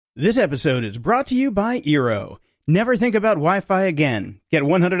This episode is brought to you by Eero. Never think about Wi-Fi again. Get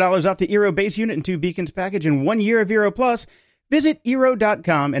 $100 off the Eero base unit and 2 beacons package and 1 year of Eero Plus. Visit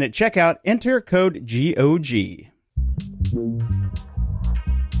Eero.com and at checkout, enter code GOG.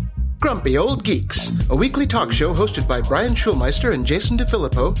 Grumpy Old Geeks, a weekly talk show hosted by Brian Schulmeister and Jason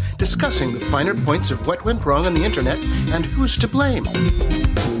DeFilippo, discussing the finer points of what went wrong on the internet and who's to blame.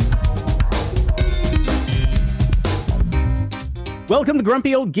 Welcome to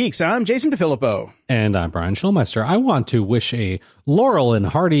Grumpy Old Geeks. I'm Jason DeFilippo. And I'm Brian Schulmeister. I want to wish a Laurel and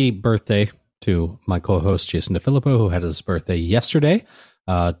Hardy birthday to my co-host Jason DeFilippo, who had his birthday yesterday,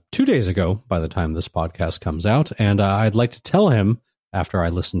 2 days ago by the time this podcast comes out. And I'd like to tell him, after I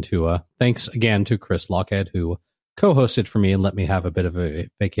listened to, thanks again to Chris Lockhead, who co-hosted for me and let me have a bit of a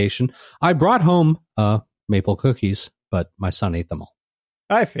vacation. I brought home maple cookies, but my son ate them all.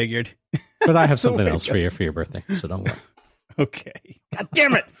 I figured. But I have something else for your birthday, so don't worry. Okay. God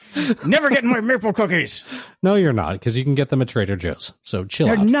damn it. Never getting my maple cookies. No, you're not, because you can get them at Trader Joe's. So chill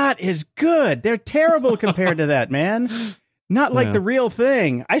out. They're not as good. They're terrible compared to that, man. Not like the real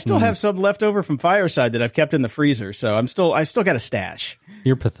thing. I still have some left over from Fireside that I've kept in the freezer, so I still got a stash.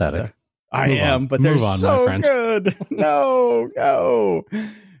 You're pathetic. I am, but they're so good. No.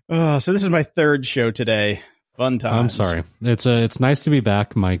 So this is my third show today. Fun times. I'm sorry. It's nice to be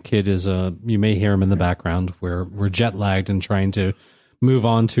back. My kid is you may hear him in the background. We're jet lagged and trying to move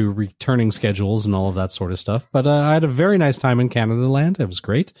on to returning schedules and all of that sort of stuff. But I had a very nice time in Canada Land. It was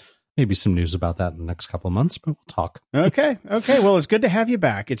great. Maybe some news about that in the next couple of months, but we'll talk. Okay. Well, it's good to have you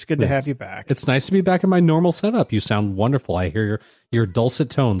back. It's good to have you back. It's nice to be back in my normal setup. You sound wonderful. I hear your dulcet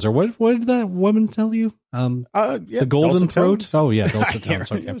tones. Or what did that woman tell you? The golden throat? Tones? Oh, yeah, dulcet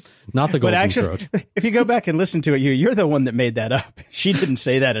tones. Okay. Not the golden throat. If you go back and listen to it, you're the one that made that up. She didn't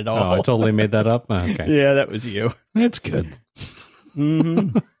say that at all. Oh, I totally made that up? Okay. Yeah, that was you. It's good.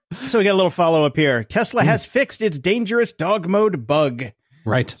 Mm-hmm. So we got a little follow-up here. Tesla has fixed its dangerous dog mode bug.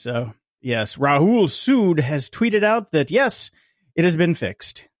 Right. So, yes, Rahul Sood has tweeted out that, yes, it has been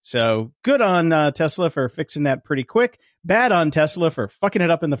fixed. So good on Tesla for fixing that pretty quick. Bad on Tesla for fucking it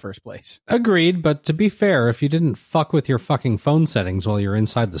up in the first place. Agreed, but to be fair, if you didn't fuck with your fucking phone settings while you're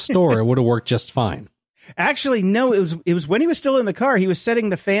inside the store, it would have worked just fine. Actually, no, it was when he was still in the car. He was setting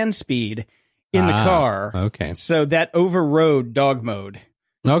the fan speed in the car. Okay. So that overrode dog mode.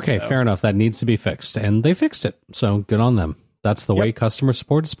 Okay, fair enough. That needs to be fixed. And they fixed it. So good on them. That's the way customer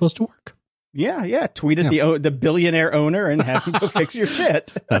support is supposed to work. Yeah. Tweet at the billionaire owner and have him go fix your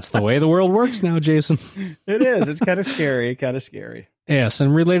shit. That's the way the world works now, Jason. It is. It's kind of scary. Yes,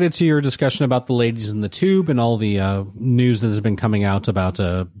 and related to your discussion about the ladies in the tube and all the news that has been coming out about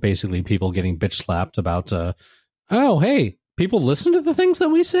basically people getting bitch slapped about, oh, hey, people listen to the things that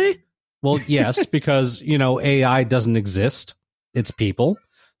we say? Well, yes, because, AI doesn't exist. It's people.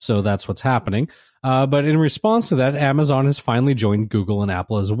 So that's what's happening. But in response to that, Amazon has finally joined Google and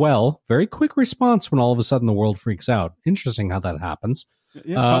Apple as well. Very quick response when all of a sudden the world freaks out. Interesting how that happens.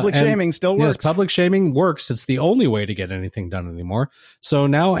 Yeah, public shaming still works. Yes, public shaming works. It's the only way to get anything done anymore. So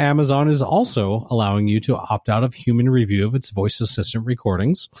now Amazon is also allowing you to opt out of human review of its voice assistant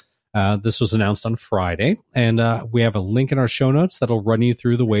recordings. This was announced on Friday. And we have a link in our show notes that'll run you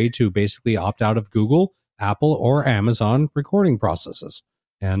through the way to basically opt out of Google, Apple, or Amazon recording processes.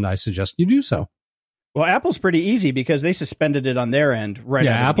 And I suggest you do so. Well, Apple's pretty easy because they suspended it on their end right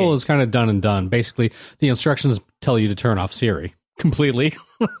Yeah, out of the Apple gate. is kind of done and done. Basically, the instructions tell you to turn off Siri completely,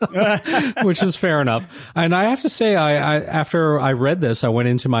 which is fair enough. And I have to say, I after I read this, I went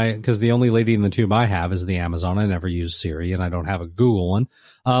into because the only lady in the tube I have is the Amazon. I never use Siri, and I don't have a Google one.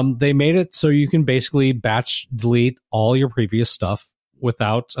 They made it so you can basically batch delete all your previous stuff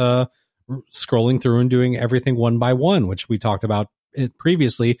without scrolling through and doing everything one by one, which we talked about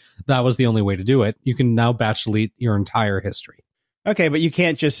previously. That was the only way to do it. You can now batch delete your entire history. Okay, but you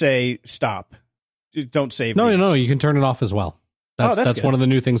can't just say stop. Don't save. No, you can turn it off as well. That's one of the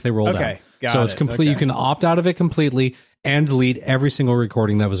new things they rolled out. So it's complete. Okay. You can opt out of it completely and delete every single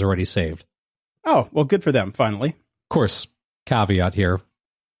recording that was already saved. Oh, well, good for them. Finally. Of course, caveat here.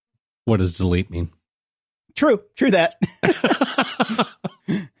 What does delete mean? True that.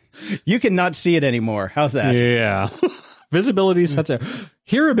 You cannot see it anymore. How's that? Yeah. Visibility set to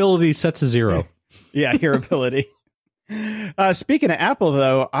hearability set to 0. Yeah, hearability. Speaking of Apple,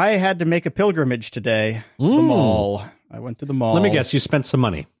 though, I had to make a pilgrimage today. The mall. I went to the mall. Let me guess, you spent some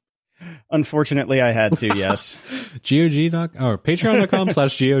money. Unfortunately, I had to, yes.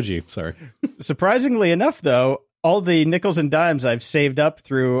 Patreon.com/GOG. Sorry. Surprisingly enough, though, all the nickels and dimes I've saved up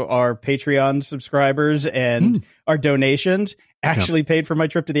through our Patreon subscribers and our donations actually paid for my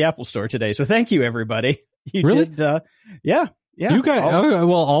trip to the Apple store today. So thank you, everybody. You really? did. Yeah. Yeah. You guys,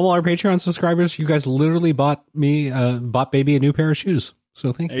 all our Patreon subscribers, you guys literally bought baby a new pair of shoes.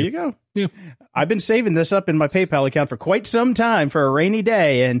 So thank you. There you go. Yeah. I've been saving this up in my PayPal account for quite some time for a rainy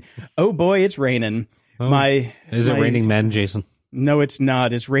day, and oh boy, it's raining. Is it raining men, Jason? No, it's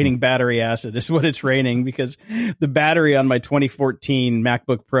not. It's raining battery acid is what it's raining, because the battery on my 2014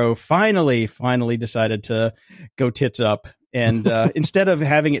 MacBook Pro finally decided to go tits up. And instead of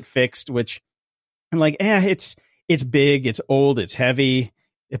having it fixed, which I'm like, it's big, it's old, it's heavy,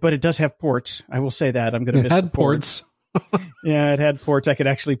 but it does have ports. I will say that. I'm going to miss the ports. Yeah, it had ports. I could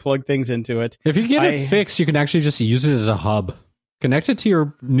actually plug things into it. If you get it fixed, you can actually just use it as a hub. Connect it to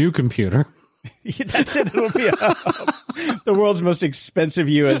your new computer. That's it. It'll be a hub. The world's most expensive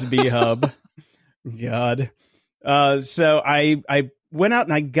USB hub. God. So I went out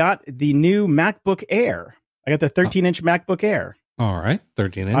and I got the new MacBook Air. I got the 13-inch MacBook Air. All right,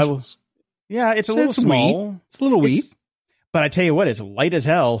 13 inches. It's a little small. It's a little wee. But I tell you what, it's light as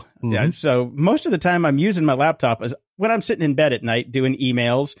hell. Mm-hmm. Yeah, so most of the time I'm using my laptop is when I'm sitting in bed at night doing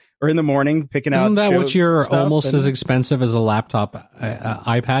emails, or in the morning picking out. Isn't that what you're almost as expensive as a laptop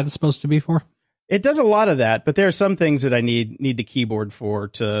iPad is supposed to be for? It does a lot of that, but there are some things that I need the keyboard for.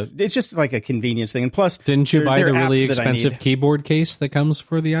 It's just like a convenience thing. And plus, didn't you buy the really expensive keyboard case that comes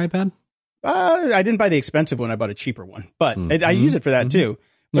for the iPad? I didn't buy the expensive one. I bought a cheaper one, but I use it for that too.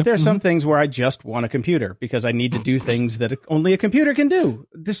 But there are some things where I just want a computer because I need to do things that only a computer can do.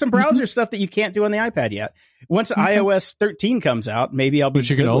 There's some browser stuff that you can't do on the iPad yet. Once iOS 13 comes out, maybe I'll be. Which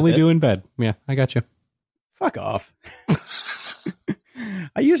you can only do in bed. Yeah, I got you. Fuck off.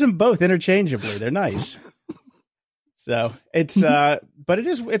 I use them both interchangeably. They're nice. So it's, but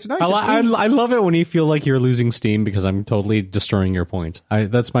it's nice. I love it when you feel like you're losing steam because I'm totally destroying your point.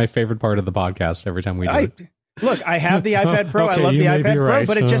 That's my favorite part of the podcast every time we do it. Look, I have the iPad Pro. Okay, I love the iPad Pro, right.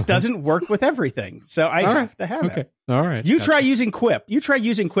 but it just doesn't work with everything. So I have to have it. All right. You try using Quip. You try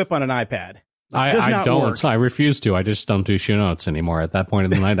using Quip on an iPad. I don't. Work. I refuse to. I just don't do shoe notes anymore. At that point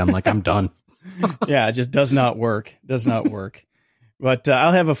in the night, I'm like, I'm done. Yeah, it just does not work. Does not work. But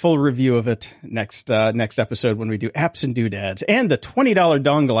I'll have a full review of it next episode when we do apps and doodads, and the $20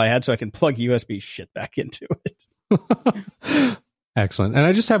 dongle I had so I can plug USB shit back into it. Excellent. And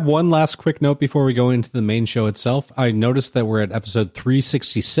I just have one last quick note before we go into the main show itself. I noticed that we're at episode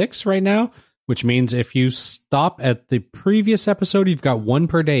 366 right now, which means if you stop at the previous episode, you've got one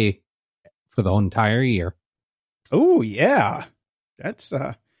per day for the entire year. Oh, yeah. That's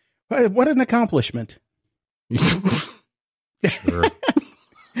what an accomplishment. Sure.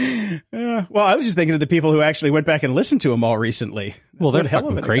 Well, I was just thinking of the people who actually went back and listened to them all recently. Well, they're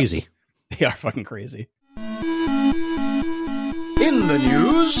fucking crazy. They are fucking crazy. In the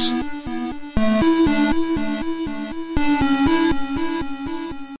news,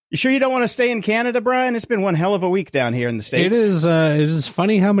 you sure you don't want to stay in Canada, Brian? It's been one hell of a week down here in the States. It is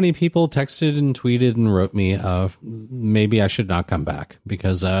funny how many people texted and tweeted and wrote me, maybe I should not come back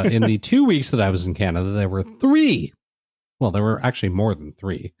because in the 2 weeks that I was in Canada, there were three. Well, there were actually more than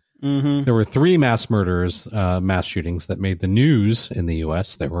three. Mm-hmm. There were three mass murders, mass shootings that made the news in the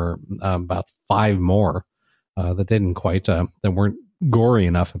U.S. There were about five more that didn't quite, that weren't gory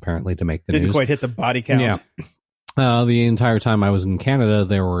enough, apparently, to make the news. Didn't quite hit the body count. Yeah. The entire time I was in Canada,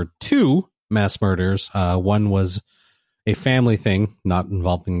 there were two mass murders. One was a family thing, not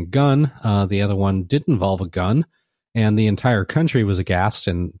involving a gun. The other one did involve a gun, and the entire country was aghast,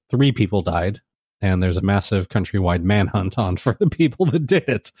 and three people died. And there's a massive countrywide manhunt on for the people that did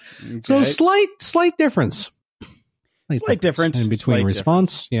it. Okay. So slight difference. Slight difference in between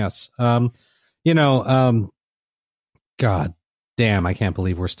response. Yes. God damn, I can't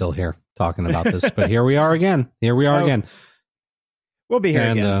believe we're still here talking about this, but here we are again. Again. We'll be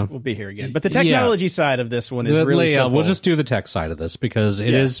here again. We'll be here again. But the technology side of this one is really simple. We'll just do the tech side of this because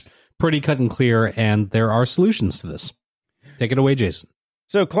it is pretty cut and clear, and there are solutions to this. Take it away, Jason.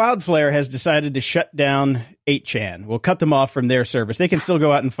 So Cloudflare has decided to shut down 8chan. We'll cut them off from their service. They can still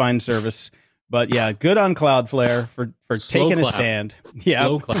go out and find service. But yeah, good on Cloudflare for taking a stand. Yeah.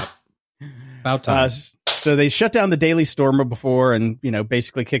 Slow clap. About time. So they shut down the Daily Stormer before and,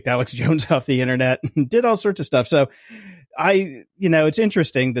 basically kicked Alex Jones off the internet and did all sorts of stuff. So it's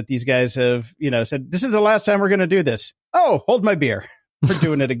interesting that these guys have, said, this is the last time we're going to do this. Oh, hold my beer. We're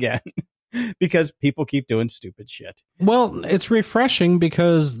doing it again. Because people keep doing stupid shit. Well, it's refreshing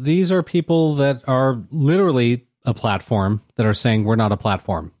because these are people that are literally a platform that are saying we're not a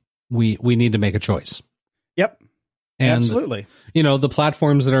platform. We need to make a choice. Yep. And, absolutely. The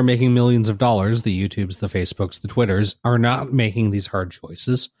platforms that are making millions of dollars, the YouTubes, the Facebooks, the Twitters, are not making these hard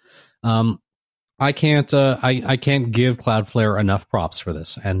choices. I can't give Cloudflare enough props for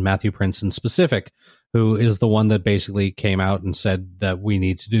this, and Matthew Prince in specific. who is the one that basically came out and said that we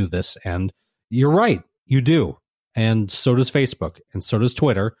need to do this. And you're right, you do. And so does Facebook, and so does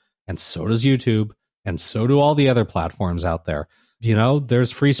Twitter, and so does YouTube, and so do all the other platforms out there. You know,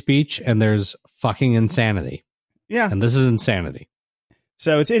 there's free speech and there's fucking insanity. Yeah. And this is insanity.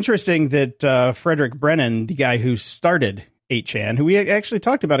 So it's interesting that Frederick Brennan, the guy who started 8chan, who we actually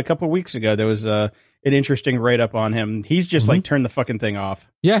talked about a couple of weeks ago, there was an interesting write-up on him. He's just like, turn the fucking thing off.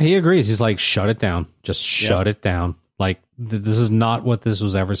 Yeah, he agrees. He's like, shut it down. Just shut it down. Like, this is not what this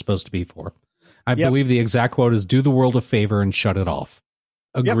was ever supposed to be for. I believe the exact quote is, do the world a favor and shut it off.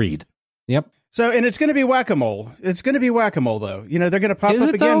 Agreed. Yep. So, and it's going to be whack-a-mole. It's going to be whack-a-mole, though. You know, they're going to pop is up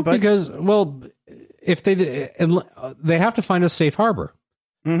it, again. Though? But because, well, if they have to find a safe harbor.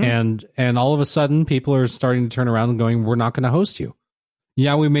 And all of a sudden, people are starting to turn around and going, we're not going to host you.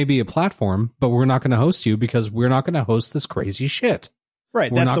 Yeah, we may be a platform, but we're not going to host you because we're not going to host this crazy shit.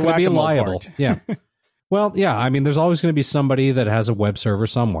 Right. We're That's not the going to be whack-a-mole liable. part. Yeah. Well, yeah. I mean, there's always going to be somebody that has a web server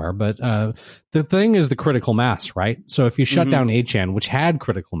somewhere, but the thing is the critical mass, right? So if you shut down 8chan, which had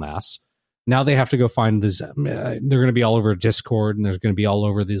critical mass, now they have to go find this. They're going to be all over Discord, and there's going to be all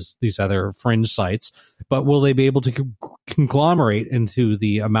over these other fringe sites. But will they be able to conglomerate into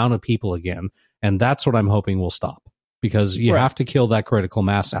the amount of people again? And that's what I'm hoping will stop, because you have to kill that critical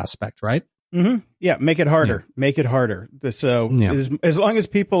mass aspect, right? Yeah, make it harder. Make it harder. So as long as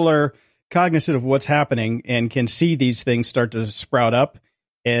people are cognizant of what's happening and can see these things start to sprout up,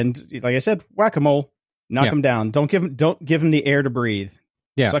 and like I said, whack-a-mole, knock them down. Don't give them the air to breathe.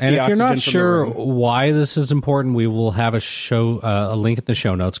 Yeah, and if you're not sure why this is important, we will have a link in the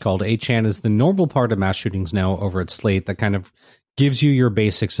show notes called 8chan is the normal part of mass shootings now over at Slate, that kind of gives you your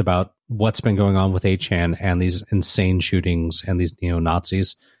basics about what's been going on with 8chan and these insane shootings and these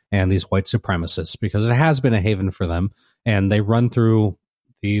neo-Nazis and these white supremacists, because it has been a haven for them. And they run through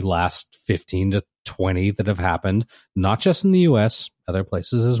the last 15 to 20 that have happened, not just in the U.S., other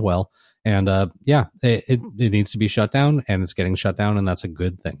places as well. And it needs to be shut down, and it's getting shut down, and that's a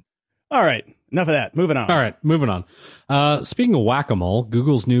good thing. All right. Enough of that. Moving on. All right. Moving on. Speaking of whack-a-mole,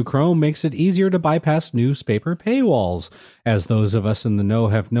 Google's new Chrome makes it easier to bypass newspaper paywalls. As those of us in the know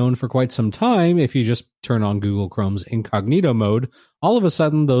have known for quite some time, if you just turn on Google Chrome's incognito mode, all of a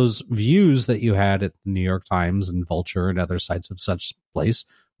sudden those views that you had at the New York Times and Vulture and other sites of such place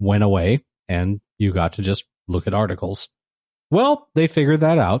went away, and you got to just look at articles. Well, they figured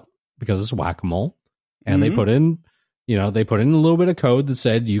that out, because it's whack-a-mole, and they put in a little bit of code that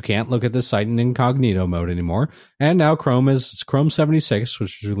said you can't look at this site in incognito mode anymore. And now Chrome 76,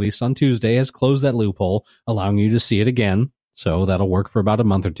 which was released on Tuesday, has closed that loophole, allowing you to see it again. So that'll work for about a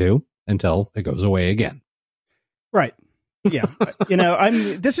month or two until it goes away again. Right. Yeah.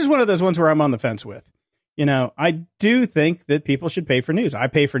 This is one of those ones where I'm on the fence with. I do think that people should pay for news. I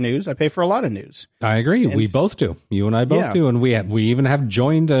pay for news. I pay for a lot of news. I agree. We both do. You and I both do. And we even have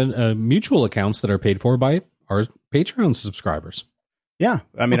joined mutual accounts that are paid for by our Patreon subscribers. Yeah.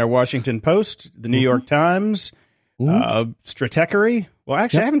 I mean, our Washington Post, the New York Times, Stratechery. Well,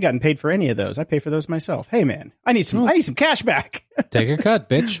 actually, I haven't gotten paid for any of those. I pay for those myself. Hey, man, I need some cash back. Take a cut,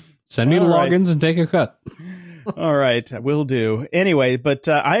 bitch. Send me the logins and take a cut. All right, will do. Anyway, but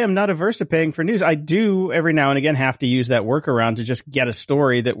I am not averse to paying for news. I do every now and again have to use that workaround to just get a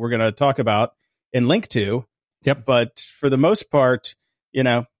story that we're going to talk about and link to. Yep. But for the most part,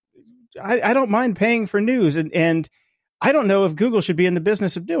 I don't mind paying for news. And I don't know if Google should be in the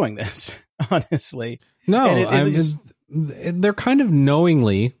business of doing this, honestly. No, they're kind of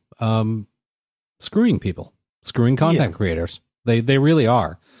knowingly screwing people, screwing content creators. They really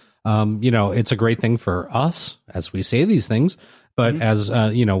are. It's a great thing for us as we say these things, but as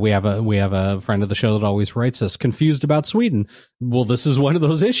we have a friend of the show that always writes us confused about Sweden. Well, this is one of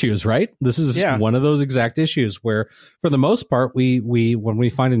those issues, right? This is one of those exact issues where, for the most part, we when we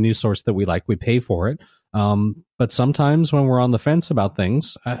find a news source that we like, we pay for it. But sometimes when we're on the fence about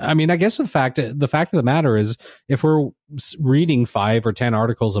things, I guess the fact of the matter is, if we're reading 5 or 10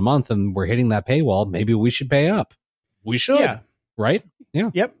 articles a month and we're hitting that paywall, maybe we should pay up. We should, right?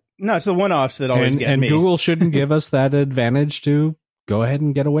 Yeah. Yep. No, it's the one-offs that always get me. And Google shouldn't give us that advantage to go ahead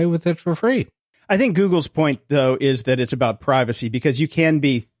and get away with it for free. I think Google's point, though, is that it's about privacy, because you can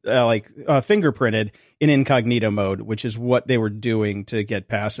be fingerprinted in incognito mode, which is what they were doing to get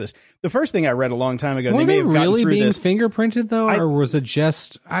past this. The first thing I read a long time ago, were they may have gotten really through being this. Fingerprinted, though, or was it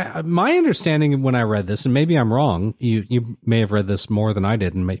just my understanding when I read this, and maybe I'm wrong. You may have read this more than I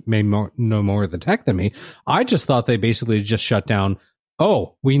did, and may know more of the tech than me. I just thought they basically just shut down.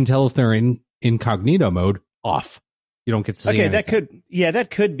 Oh, we can tell if they're in incognito mode, off. You don't get to see anything. That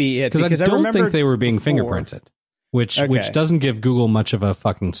could be it. Because I don't think they were being fingerprinted, which doesn't give Google much of a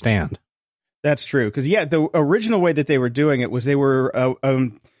fucking stand. That's true. Because, the original way that they were doing it was they were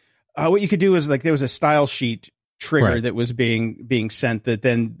what you could do is like there was a style sheet trigger that was being sent that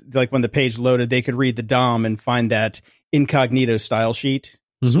then like when the page loaded, they could read the DOM and find that incognito style sheet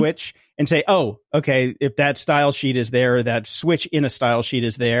switch and say, oh, OK, if that style sheet is there, or that switch in a style sheet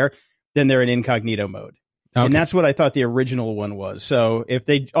is there, then they're in incognito mode. Okay. And that's what I thought the original one was. So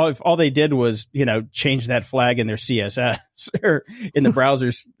if all they did was, change that flag in their CSS or in the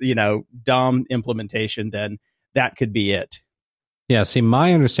browser's, DOM implementation, then that could be it. Yeah. See,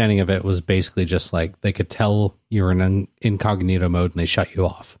 my understanding of it was basically just like they could tell you're in an incognito mode and they shut you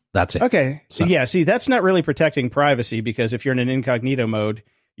off. That's it. Okay. So. Yeah. See, that's not really protecting privacy because if you're in an incognito mode,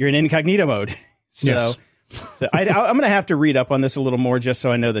 you're in incognito mode. So. Yes. So I'm going to have to read up on this a little more just so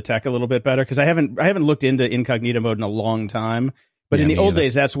I know the tech a little bit better because I haven't looked into incognito mode in a long time. But in the old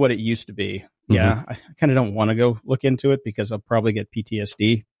days, that's what it used to be. Mm-hmm. Yeah, I kind of don't want to go look into it because I'll probably get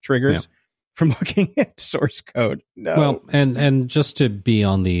PTSD triggers from looking at source code. No. Well, and just to be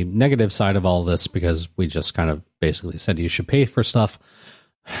on the negative side of all this, because we just kind of basically said you should pay for stuff.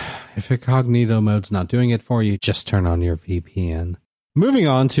 If incognito mode's not doing it for you, just turn on your VPN. Moving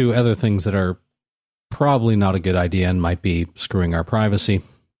on to other things that are probably not a good idea and might be screwing our privacy.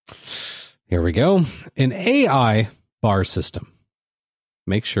 Here we go. An AI bar system.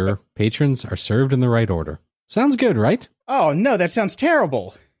 Make sure patrons are served in the right order. Sounds good, right? Oh, no, that sounds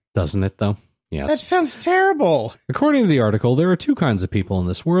terrible. Doesn't it, though? Yes. That sounds terrible. According to the article, there are two kinds of people in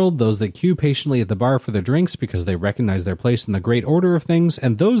this world, those that queue patiently at the bar for their drinks because they recognize their place in the great order of things,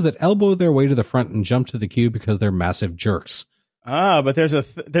 and those that elbow their way to the front and jump to the queue because they're massive jerks. Ah, but there's a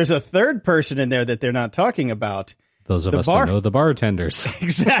third person in there that they're not talking about. Those of us that know the bartenders.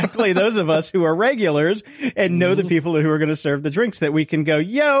 Exactly. Those of us who are regulars and know the people who are going to serve the drinks that we can go,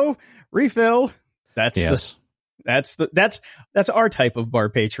 yo, refill. That's our type of bar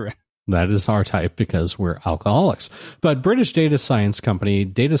patron. That is our type because we're alcoholics. But British data science company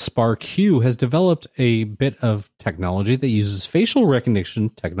DataSpar Q has developed a bit of technology that uses facial recognition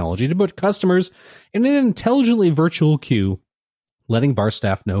technology to put customers in an intelligently virtual queue, letting bar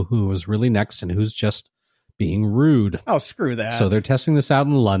staff know who was really next and who's just being rude. Oh, screw that. So they're testing this out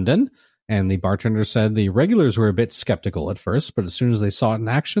in London, and the bartender said the regulars were a bit skeptical at first, but as soon as they saw it in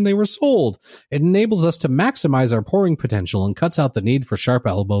action, they were sold. It enables us to maximize our pouring potential and cuts out the need for sharp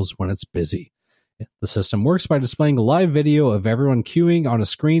elbows when it's busy. The system works by displaying a live video of everyone queuing on a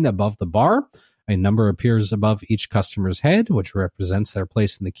screen above the bar. A number appears above each customer's head, which represents their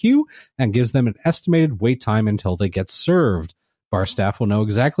place in the queue and gives them an estimated wait time until they get served. Bar staff will know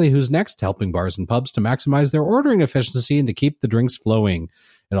exactly who's next, helping bars and pubs to maximize their ordering efficiency and to keep the drinks flowing.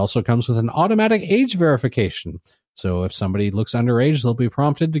 It also comes with an automatic age verification. So if somebody looks underage, they'll be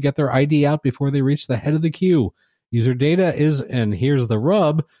prompted to get their ID out before they reach the head of the queue. User data is, and here's the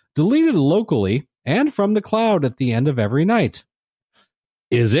rub, deleted locally and from the cloud at the end of every night.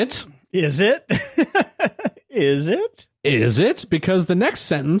 Is it? Is it? Is it? Is it? Because the next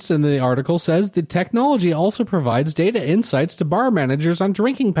sentence in the article says the technology also provides data insights to bar managers on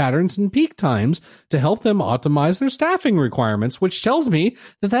drinking patterns and peak times to help them optimize their staffing requirements, which tells me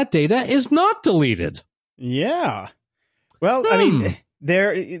that data is not deleted. Yeah. Well, I mean,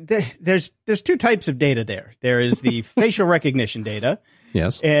 there's two types of data there. There is the facial recognition data.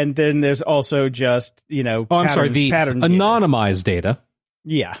 Yes. And then there's also just, the anonymized data.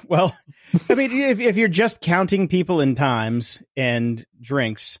 Yeah. Well, I mean, if you're just counting people in times and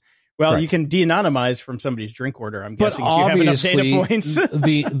drinks, well, you can de-anonymize from somebody's drink order, I'm guessing, if you have enough data points.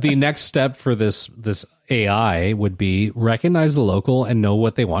 the next step for this AI would be recognize the local and know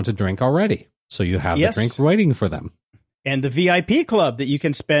what they want to drink already. So you have the drink waiting for them. And the VIP club that you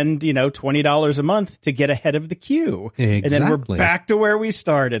can spend, $20 a month to get ahead of the queue. Exactly. And then we're back to where we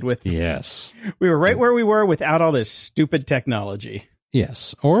started with. Yes. We were right where we were without all this stupid technology.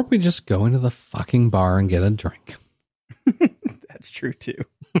 Yes. Or we just go into the fucking bar and get a drink. That's true, too.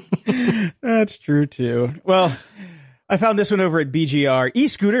 That's true, too. Well, I found this one over at BGR.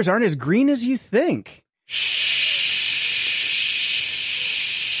 E-scooters aren't as green as you think.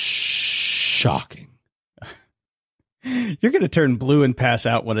 Shocking. You're going to turn blue and pass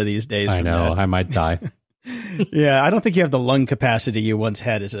out one of these days. I know. I might die. Yeah, I don't think you have the lung capacity you once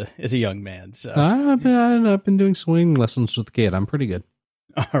had as a young man. So I've been doing swimming lessons with the kid. I'm pretty good.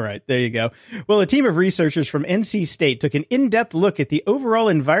 All right, there you go. Well, a team of researchers from NC State took an in-depth look at the overall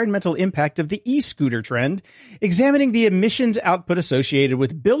environmental impact of the e-scooter trend, examining the emissions output associated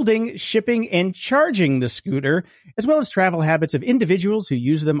with building, shipping, and charging the scooter, as well as travel habits of individuals who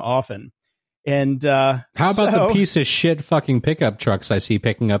use them often. And how about the piece of shit fucking pickup trucks I see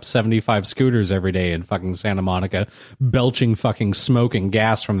picking up 75 scooters every day in fucking Santa Monica, belching fucking smoke and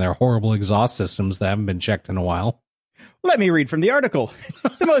gas from their horrible exhaust systems that haven't been checked in a while? Let me read from the article.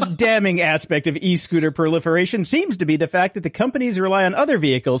 The most damning aspect of e-scooter proliferation seems to be the fact that the companies rely on other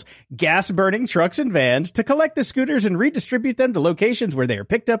vehicles, gas-burning trucks and vans, to collect the scooters and redistribute them to locations where they are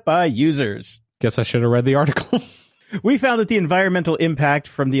picked up by users. Guess I should have read the article. We found that the environmental impact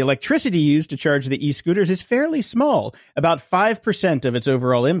from the electricity used to charge the e-scooters is fairly small, about 5% of its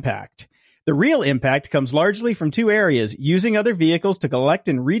overall impact. The real impact comes largely from two areas: using other vehicles to collect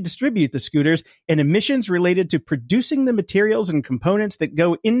and redistribute the scooters, and emissions related to producing the materials and components that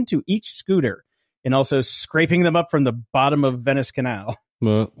go into each scooter, and also scraping them up from the bottom of Venice Canal.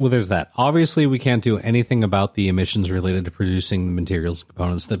 Well, there's that. Obviously, we can't do anything about the emissions related to producing the materials and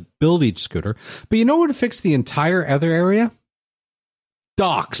components that build each scooter. But you know what would fix the entire other area?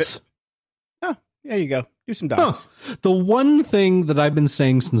 Docks. Oh, there you go. Do some docks. The one thing that I've been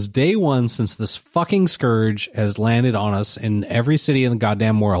saying since day one, since this fucking scourge has landed on us in every city in the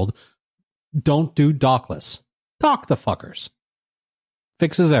goddamn world, don't do dockless. Dock the fuckers.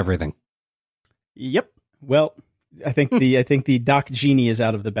 Fixes everything. Yep. Well, I think the dock genie is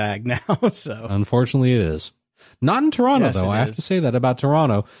out of the bag now. So unfortunately, it is not in Toronto, yes, though. I have to say that about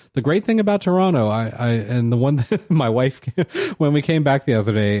Toronto. The great thing about Toronto, and the one that my wife, when we came back the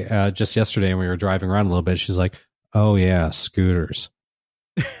other day, just yesterday, and we were driving around a little bit, she's like, "Oh yeah, scooters."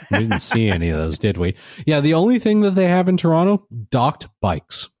 We didn't see any of those, did we? Yeah, the only thing that they have in Toronto, docked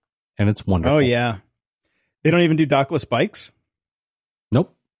bikes, and it's wonderful. Oh yeah, they don't even do dockless bikes.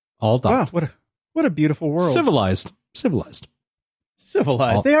 Nope, all docked. Wow, what a beautiful world. Civilized.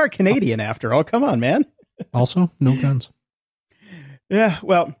 They are Canadian after all. Come on, man. Also, no guns. Yeah,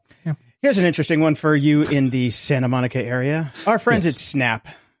 well, Here's an interesting one for you in the Santa Monica area. Our friends at Snap.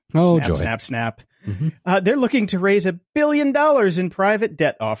 Oh, Snap, joy. Snap. Mm-hmm. They're looking to raise $1 billion in private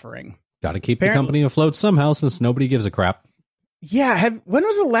debt offering. Got to keep the company afloat somehow since nobody gives a crap. Yeah. When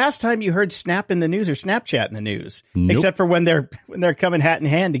was the last time you heard Snap in the news or Snapchat in the news? Nope. Except for when they're coming hat in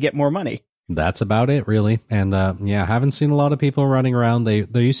hand to get more money. That's about it, really. And haven't seen a lot of people running around.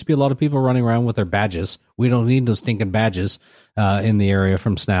 There used to be a lot of people running around with their badges. We don't need those stinking badges in the area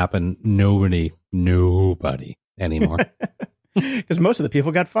from Snap, and nobody anymore. Because most of the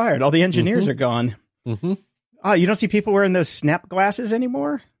people got fired. All the engineers are gone. Mm-hmm. Oh, you don't see people wearing those Snap glasses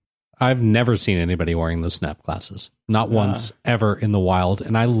anymore? I've never seen anybody wearing those Snap glasses. Not once, ever in the wild.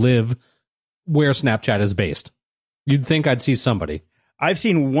 And I live where Snapchat is based. You'd think I'd see somebody. I've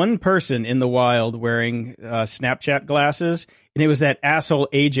seen one person in the wild wearing Snapchat glasses, and it was that asshole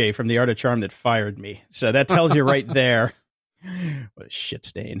AJ from The Art of Charm that fired me. So that tells you right there. What a shit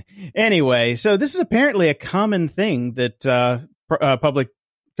stain. Anyway, so this is apparently a common thing that public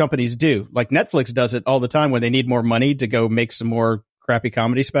companies do. Like Netflix does it all the time when they need more money to go make some more crappy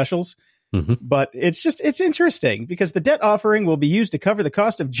comedy specials. Mm-hmm. But it's interesting because the debt offering will be used to cover the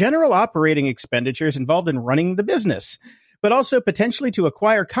cost of general operating expenditures involved in running the business, but also potentially to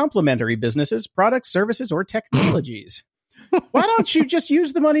acquire complementary businesses, products, services, or technologies. Why don't you just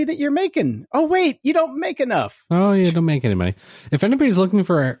use the money that you're making? Oh, wait, you don't make enough. Oh, you don't make any money. If anybody's looking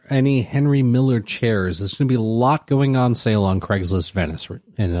for any Henry Miller chairs, there's going to be a lot going on sale on Craigslist Venice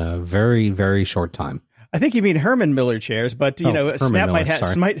in a very, very short time. I think you mean Herman Miller chairs, but Snap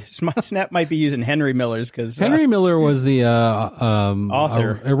Snap might be using Henry Miller's because Henry Miller was the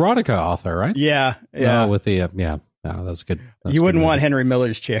author, erotica author, right? Yeah. With the No, that's good. You wouldn't want Henry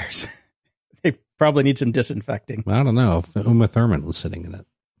Miller's chairs. They probably need some disinfecting. I don't know if Uma Thurman was sitting in it.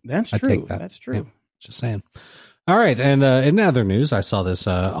 That's true. Take that. That's true. Yeah, just saying. All right. And in other news, I saw this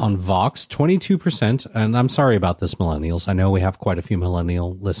on Vox, 22%. And I'm sorry about this, millennials. I know we have quite a few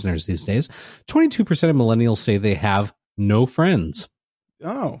millennial listeners these days. 22% of millennials say they have no friends.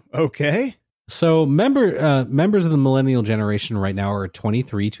 Oh, okay. So members of the millennial generation right now are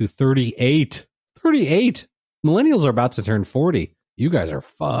 23 to 38. 38. Millennials are about to turn 40. You guys are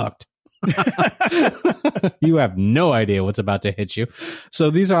fucked. You have no idea what's about to hit you. So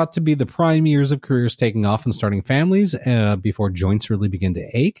these ought to be the prime years of careers taking off and starting families before joints really begin to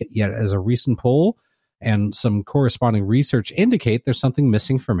ache. Yet as a recent poll and some corresponding research indicate there's something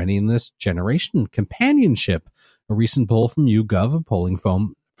missing for many in this generation: companionship. A recent poll from YouGov, a polling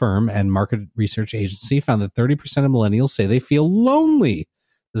firm and market research agency, found that 30% of millennials say they feel lonely.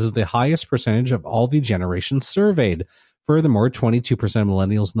 This is the highest percentage of all the generations surveyed. Furthermore, 22% of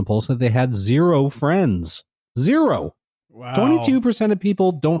millennials in the poll said they had zero friends. Zero. Wow. 22% of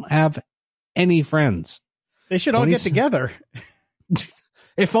people don't have any friends. They should all get together.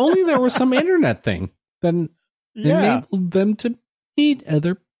 If only there was some internet thing that enabled them to meet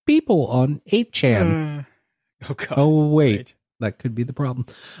other people on 8chan. Oh, God. Oh, wait. Right. That could be the problem.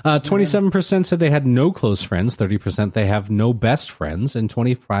 27% said they had no close friends. 30% they have no best friends. And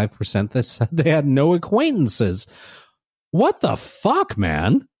 25% they said they had no acquaintances. What the fuck,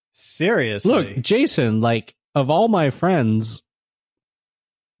 man? Seriously. Look, Jason, like, of all my friends,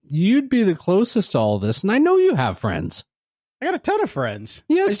 you'd be the closest to all this. And I know you have friends. I got a ton of friends.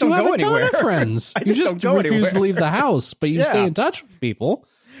 Yes, you have a ton of friends. I You just don't go refuse anywhere. to leave the house, but you stay in touch with people.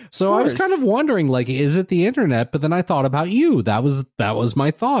 So I was kind of wondering, like, is it the internet? But then I thought about you. That was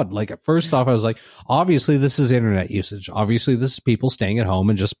my thought. Like, first off, I was like, obviously this is internet usage. Obviously this is people staying at home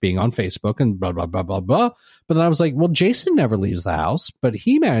and just being on Facebook and blah, blah, blah, blah, blah. But then I was like, well, Jason never leaves the house, but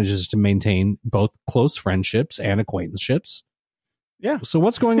he manages to maintain both close friendships and acquaintanceships. Yeah. So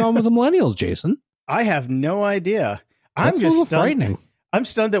what's going on with the millennials, Jason? I have no idea. That's I'm a just little stunned. frightening. I'm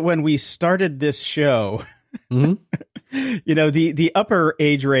stunned that when we started this show, Mhm. you know, the upper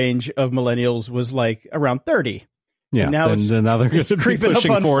age range of millennials was like around 30. Yeah. And now and it's now they're going to be creeping up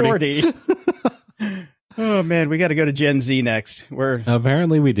pushing on 40. 40. Oh man, we got to go to Gen Z next.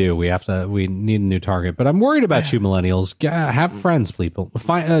 Apparently we do. We need a new target. But I'm worried about you millennials. Have friends, people.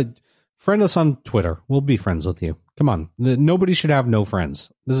 Friend us on Twitter. We'll be friends with you. Come on. Nobody should have no friends.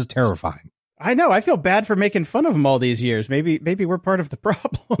 This is terrifying. I know. I feel bad for making fun of them all these years. Maybe we're part of the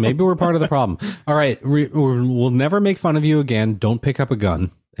problem. Maybe we're part of the problem. All right. We'll never make fun of you again. Don't pick up a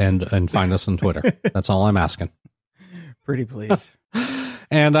gun and find us on Twitter. That's all I'm asking. Pretty please.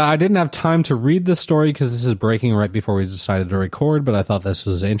 And I didn't have time to read this story because this is breaking right before we decided to record, but I thought this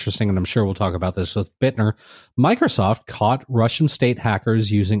was interesting, and I'm sure we'll talk about this with Bittner. Microsoft caught Russian state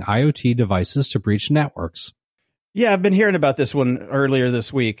hackers using IoT devices to breach networks. Yeah, I've been hearing about this one earlier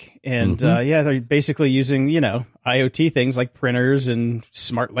this week. And they're basically using, IoT things like printers and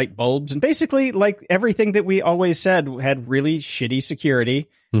smart light bulbs and basically like everything that we always said had really shitty security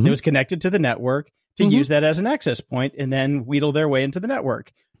that was connected to the network to use that as an access point and then wheedle their way into the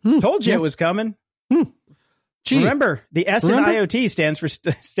network. Told you it was coming. Gee, remember, the S in IoT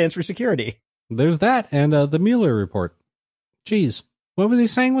stands for security. There's that and the Mueller report. Jeez, what was he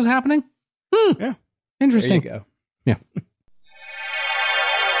saying was happening? Yeah. Interesting. There you go. Yeah.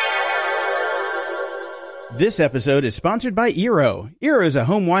 This episode is sponsored by Eero. Eero is a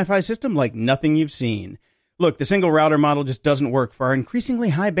home Wi-Fi system like nothing you've seen. Look, the single router model just doesn't work for our increasingly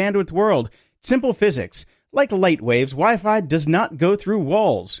high bandwidth world. Simple physics. Like light waves, Wi-Fi does not go through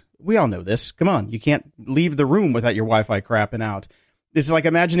walls. We all know this. Come on, you can't leave the room without your Wi-Fi crapping out. It's like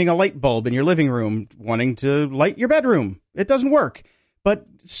imagining a light bulb in your living room wanting to light your bedroom. It doesn't work. But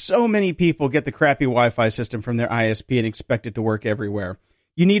so many people get the crappy Wi-Fi system from their ISP and expect it to work everywhere.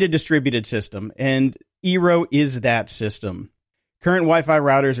 You need a distributed system, and Eero is that system. Current Wi-Fi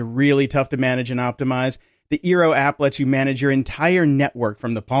routers are really tough to manage and optimize. The Eero app lets you manage your entire network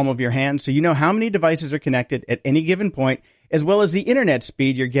from the palm of your hand, so you know how many devices are connected at any given point, as well as the internet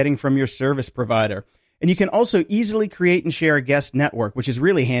speed you're getting from your service provider. And you can also easily create and share a guest network, which is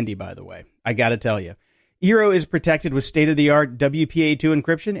really handy, by the way. I gotta tell you. Eero is protected with state-of-the-art WPA2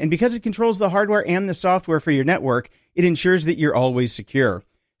 encryption, and because it controls the hardware and the software for your network, it ensures that you're always secure.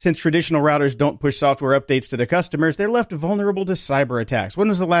 Since traditional routers don't push software updates to their customers, they're left vulnerable to cyber attacks. When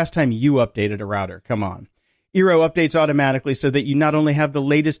was the last time you updated a router? Come on. Eero updates automatically so that you not only have the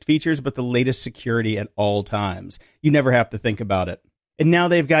latest features, but the latest security at all times. You never have to think about it. And now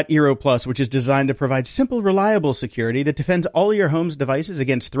they've got Eero Plus, which is designed to provide simple, reliable security that defends all your home's devices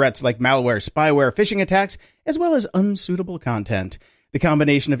against threats like malware, spyware, phishing attacks, as well as unsuitable content. The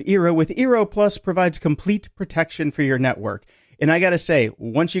combination of Eero with Eero Plus provides complete protection for your network. And I gotta say,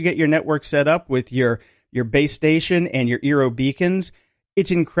 once you get your network set up with your base station and your Eero beacons,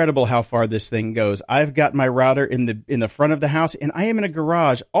 it's incredible how far this thing goes. I've got my router in the front of the house, and I am in a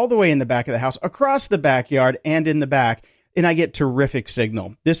garage all the way in the back of the house, across the backyard and in the back. And I get terrific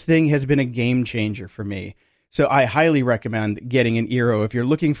signal. This thing has been a game changer for me. So I highly recommend getting an Eero if you're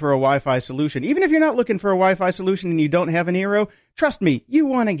looking for a Wi-Fi solution. Even if you're not looking for a Wi-Fi solution and you don't have an Eero, trust me, you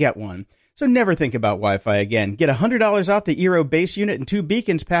want to get one. So never think about Wi-Fi again. Get $100 off the Eero base unit and 2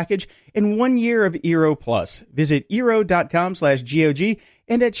 beacons package and 1 year of Eero Plus. Visit Eero.com/GOG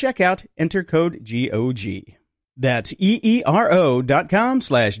and at checkout, enter code GOG. That's EERO.com/GOG.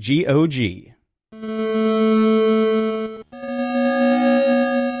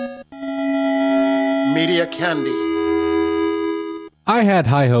 Media Candy. I had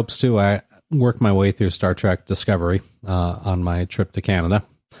high hopes too. I worked my way through Star Trek Discovery on my trip to Canada,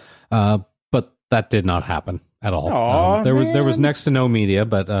 but that did not happen at all. There was next to no media,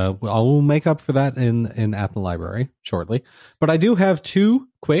 but I'll make up for that in at the library shortly. But I do have 2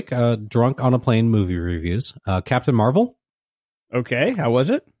 quick drunk on a plane movie reviews. Captain Marvel. Okay, how was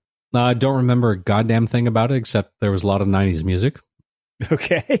it? I don't remember a goddamn thing about it except there was a lot of 90s music.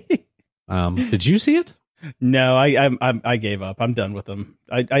 Okay. Did you see it? No, I gave up. I'm done with them.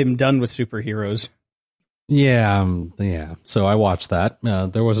 I'm done with superheroes. Yeah. So I watched that.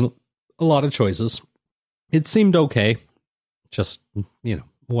 There wasn't a lot of choices. It seemed okay. Just,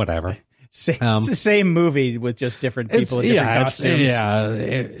 whatever. It's the same movie with just different people in different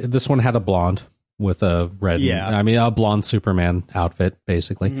costumes. This one had a blonde with a red, a blonde Superman outfit,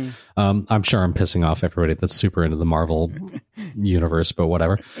 basically. Mm-hmm. I'm sure I'm pissing off everybody that's super into the Marvel universe, but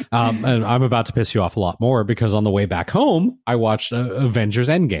whatever. And I'm about to piss you off a lot more because on the way back home, I watched Avengers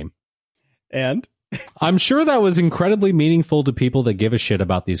Endgame. And? I'm sure that was incredibly meaningful to people that give a shit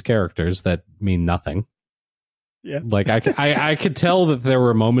about these characters that mean nothing. Yeah. Like I could tell that there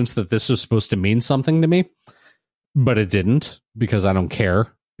were moments that this was supposed to mean something to me, but it didn't because I don't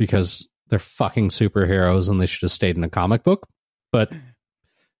care because they're fucking superheroes and they should have stayed in a comic book. But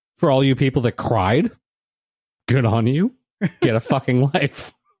for all you people that cried, good on you. Get a fucking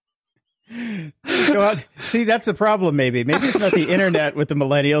life. Well, see, that's the problem. Maybe it's not the internet with the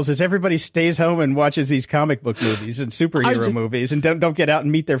millennials. It's everybody stays home and watches these comic book movies and superhero movies and don't get out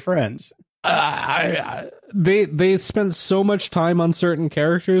and meet their friends. They spent so much time on certain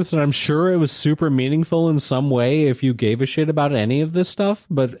characters, and I'm sure it was super meaningful in some way if you gave a shit about any of this stuff.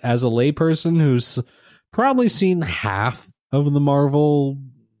 But as a layperson who's probably seen half of the Marvel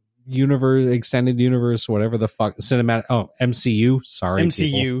universe, extended universe, whatever the fuck, MCU. Sorry,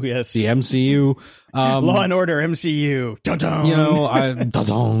 MCU, people. Yes, the MCU. Law and Order, MCU.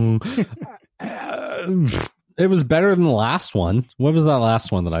 Dun-dun. It was better than the last one. What was that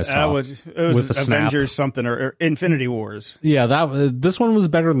last one that I saw? It was Avengers something or Infinity Wars. Yeah, this one was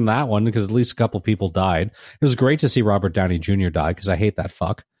better than that one because at least a couple people died. It was great to see Robert Downey Jr. die because I hate that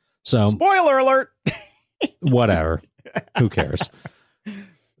fuck. So spoiler alert. Whatever. Who cares?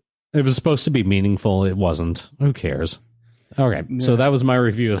 It was supposed to be meaningful. It wasn't. Who cares? Okay, so that was my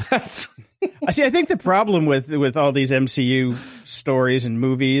review of that. I think the problem with all these MCU stories and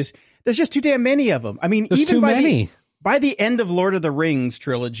movies, there's just too damn many of them. I mean, there's even by the end of Lord of the Rings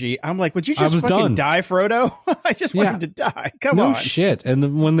trilogy, I'm like, would you just fucking die, Frodo? I just want him to die. Come on. No shit.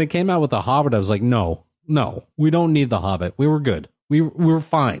 And when they came out with The Hobbit, I was like, no, we don't need The Hobbit. We were good. We were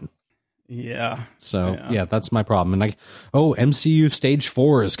fine. Yeah. So, yeah, that's my problem. And MCU Stage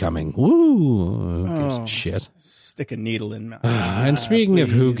 4 is coming. Woo. Who gives a shit? Stick a needle in my And speaking of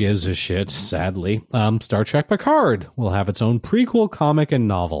who gives a shit, sadly, Star Trek Picard will have its own prequel comic and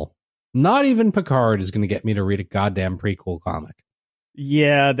novel. Not even Picard is going to get me to read a goddamn prequel comic.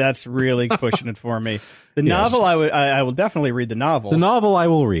 Yeah, that's really pushing it for me. The novel, I will definitely read the novel. The novel I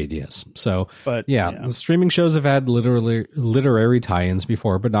will read, yes. So, but the streaming shows have had literary tie-ins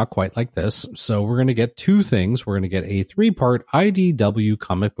before, but not quite like this. So we're going to get two things. We're going to get a 3-part IDW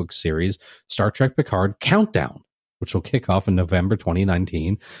comic book series, Star Trek Picard Countdown, which will kick off in November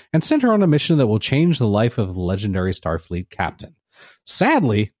 2019 and center on a mission that will change the life of the legendary Starfleet captain.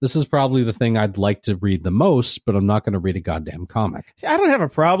 Sadly, this is probably the thing I'd like to read the most, but I'm not going to read a goddamn comic. I don't have a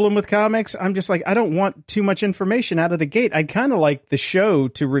problem with comics. I'm just like, I don't want too much information out of the gate. I'd kind of like the show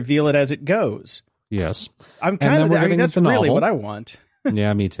to reveal it as it goes. Yes. That's really what I want.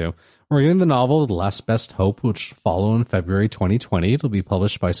 Yeah, me too. We're getting the novel, The Last Best Hope, which will follow in February 2020. It'll be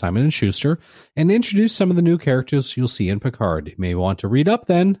published by Simon & Schuster and introduce some of the new characters you'll see in Picard. You may want to read up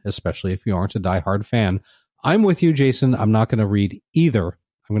then, especially if you aren't a diehard fan. I'm with you, Jason. I'm not going to read either.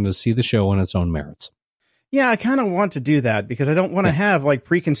 I'm going to see the show on its own merits. Yeah, I kind of want to do that because I don't want to have like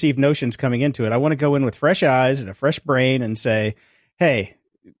preconceived notions coming into it. I want to go in with fresh eyes and a fresh brain and say, hey,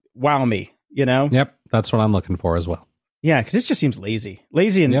 wow me, Yep, that's what I'm looking for as well. Yeah, because it just seems lazy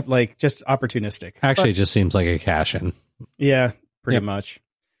and like just opportunistic. Actually, it just seems like a cash-in. Yeah, pretty much.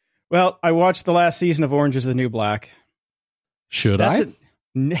 Well, I watched the last season of Orange is the New Black. Should I?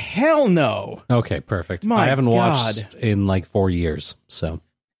 Hell no. Okay, perfect. I haven't watched in like 4 years, so.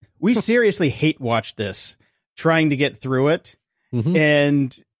 We seriously hate watched this, trying to get through it. Mm-hmm.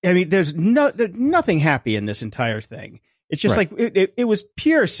 And, I mean, there's nothing happy in this entire thing. It's just like, it was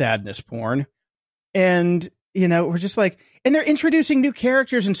pure sadness porn. And, we're just like, and they're introducing new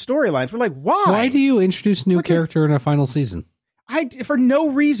characters and storylines. We're like, why? Why do you introduce a new character in a final season? For no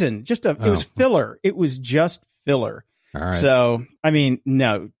reason. It was filler. It was just filler. All right. So, I mean,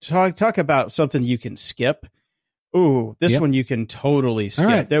 no. Talk about something you can skip. Ooh, this one you can totally skip.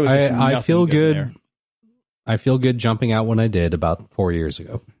 Right. There was just I feel good. There. I feel good jumping out when I did about 4 years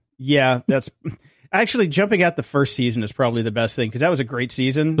ago. Yeah, that's actually jumping out the first season is probably the best thing because that was a great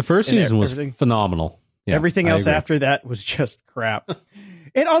season. The first season was phenomenal. Yeah, everything else after that was just crap.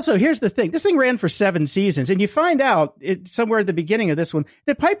 And also, here's the thing. This thing ran for 7 seasons, and you find out somewhere at the beginning of this one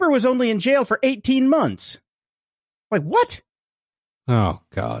that Piper was only in jail for 18 months. Like, what? Oh,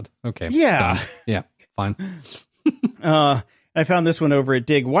 God. Okay. Yeah. Done. Yeah, fine. I found this one over at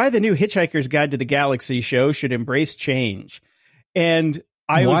Dig. Why the new Hitchhiker's Guide to the Galaxy show should embrace change. And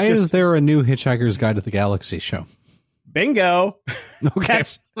why is there a new Hitchhiker's Guide to the Galaxy show? Bingo. Okay.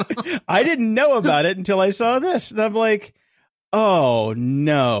 I didn't know about it until I saw this. And I'm like, oh,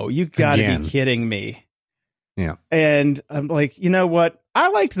 no, you got to be kidding me. Yeah. And I'm like, you know what? I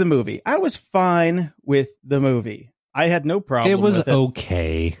liked the movie. I was fine with the movie. I had no problem with it. It was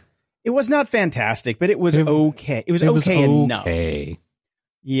okay. It was not fantastic, but it was okay. It was okay enough.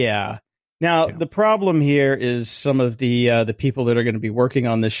 Yeah. Now, the problem here is some of the people that are going to be working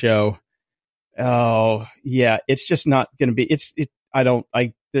on this show. Oh, yeah. It's just not going to be. There's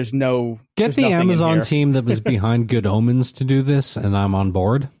the Amazon team that was behind Good Omens to do this, and I'm on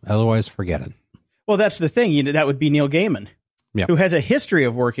board. Otherwise, forget it. Well, that's the thing. That would be Neil Gaiman, who has a history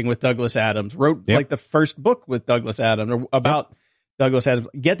of working with Douglas Adams, wrote like the first book with Douglas Adams or about Douglas Adams.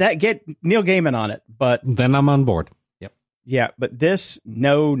 Get Neil Gaiman on it. But then I'm on board. Yep. Yeah. But this,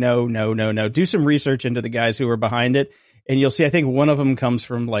 no. Do some research into the guys who are behind it. And you'll see, I think one of them comes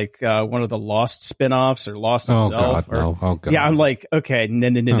from like one of the Lost spinoffs or Lost himself. Oh, God. Yeah, I'm like, okay,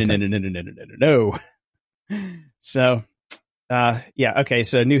 no. So, okay.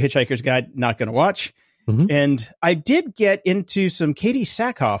 So, New Hitchhiker's Guide, not going to watch. Mm-hmm. And I did get into some Katie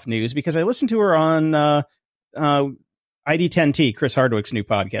Sackhoff news because I listened to her on ID10T, Chris Hardwick's new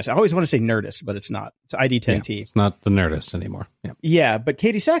podcast. I always want to say Nerdist, but it's not. It's ID10T. Yeah, it's not the Nerdist anymore. Yeah, but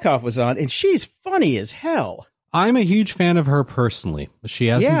Katie Sackhoff was on, and she's funny as hell. I'm a huge fan of her personally. She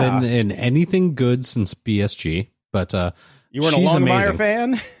hasn't been in anything good since BSG, but you weren't a Longmire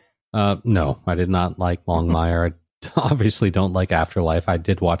fan? No, I did not like Longmire. I obviously don't like Afterlife. I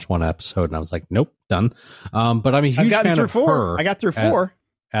did watch one episode, and I was like, nope, done. But I'm a huge fan of her. I got through 4.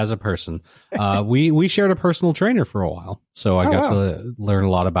 As a person. We shared a personal trainer for a while, so I got to learn a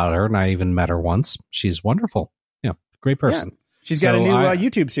lot about her, and I even met her once. She's wonderful. Yeah, great person. Yeah. She's got a new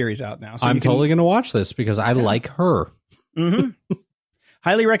YouTube series out now. So I'm totally going to watch this because I like her. Mm-hmm.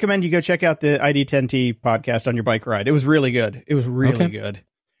 Highly recommend you go check out the ID10T podcast on your bike ride. It was really good. It was really good.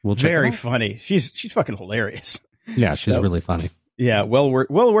 We'll check Very funny. She's fucking hilarious. Yeah, she's really funny. Yeah, well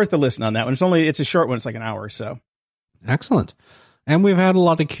worth the listen on that one. It's a short one. It's like an hour or so. Excellent. And we've had a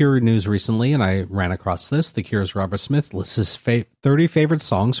lot of Cure news recently, and I ran across this. The Cure's Robert Smith lists his 30 favorite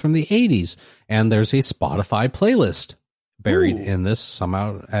songs from the 80s, and there's a Spotify playlist buried in this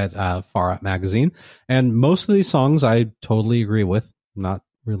somehow at Far Out Magazine. And most of these songs I totally agree with. Not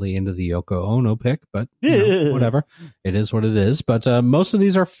really into the Yoko Ono pick, but whatever. It is what it is. But most of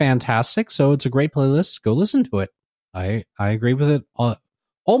these are fantastic, so it's a great playlist. Go listen to it. I agree with it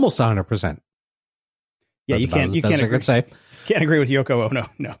almost 100%. Yeah, you can't agree with Yoko Ono.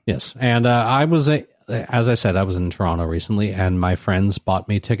 No. Yes, and as I said, I was in Toronto recently, and my friends bought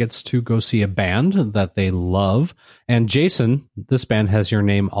me tickets to go see a band that they love. And Jason, this band has your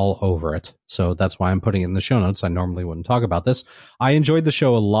name all over it, so that's why I'm putting it in the show notes. I normally wouldn't talk about this. I enjoyed the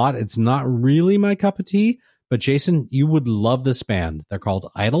show a lot. It's not really my cup of tea, but Jason, you would love this band. They're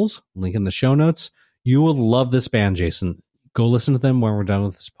called Idols. Link in the show notes. You will love this band, Jason. Go listen to them when we're done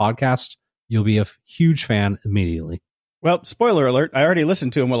with this podcast. You'll be a huge fan immediately. Well, spoiler alert, I already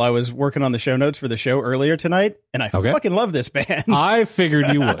listened to him while I was working on the show notes for the show earlier tonight, and I fucking love this band. I figured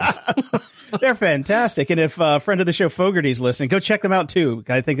you would. They're fantastic, and if a friend of the show, Fogarty's listening, go check them out, too.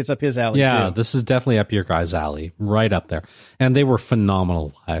 I think it's up his alley, too. This is definitely up your guys' alley, right up there. And they were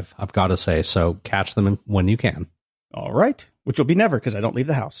phenomenal live, I've got to say, so catch them when you can. All right, which will be never, because I don't leave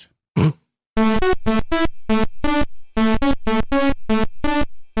the house.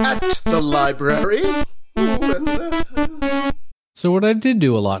 At the library. So what I did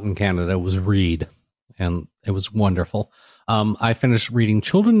do a lot in Canada was read, and it was wonderful. I finished reading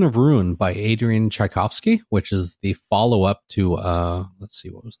Children of Ruin by Adrian Tchaikovsky, which is the follow-up to, let's see,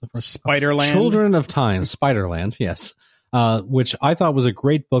 what was the first? Spiderland? Children of Time, Spiderland, yes, which I thought was a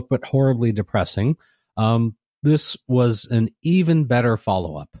great book, but horribly depressing. This was an even better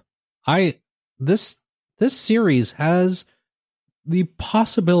follow-up. This series has the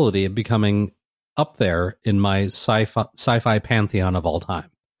possibility of becoming up there in my sci-fi pantheon of all time.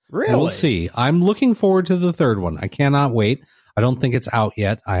 Really? We'll see. I'm looking forward to the third one. I cannot wait. I don't think it's out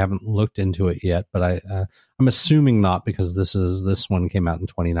yet. I haven't looked into it yet, but I'm assuming not, because this one came out in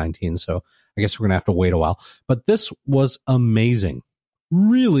 2019, so I guess we're gonna have to wait a while. But this was amazing.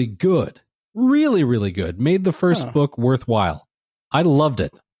 Really good. Really, really good. Made the first book worthwhile. I loved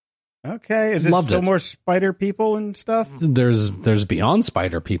it. Okay. Is there still more spider people and stuff? There's beyond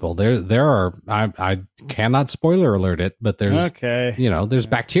spider people. There are, I cannot spoiler alert it, but there's, there's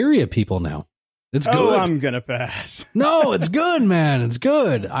bacteria people now. It's good. Oh, I'm going to pass. No, it's good, man. It's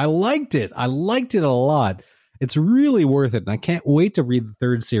good. I liked it. I liked it a lot. It's really worth it. And I can't wait to read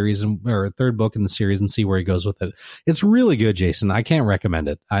the third book in the series and see where he goes with it. It's really good, Jason. I can't recommend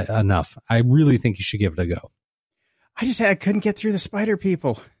it enough. I really think you should give it a go. I couldn't get through the spider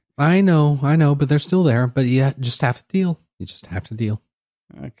people. I know, but they're still there. But you just have to deal. You just have to deal.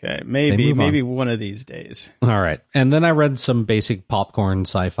 Okay, maybe one of these days. All right. And then I read some basic popcorn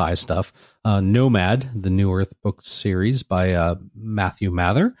sci-fi stuff. Nomad, the New Earth book series by Matthew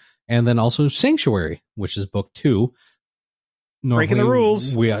Mather. And then also Sanctuary, which is book 2. Breaking the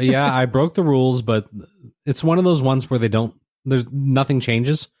rules. I broke the rules, but it's one of those ones where there's nothing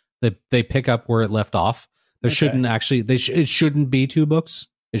changes. They pick up where it left off. There shouldn't actually, it shouldn't be 2 books.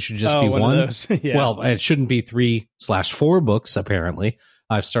 It should just be one. Of those. Yeah. Well, it shouldn't be 3/4 books, apparently.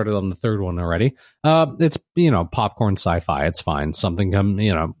 I've started on the 3rd one already. It's, popcorn sci-fi. It's fine. Something comes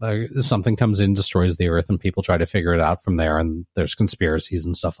in, destroys the earth, and people try to figure it out from there. And there's conspiracies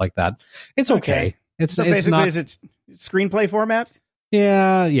and stuff like that. It's okay. It's basically, is it screenplay format?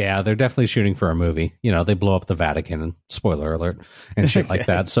 Yeah. They're definitely shooting for a movie. They blow up the Vatican, and spoiler alert, and shit like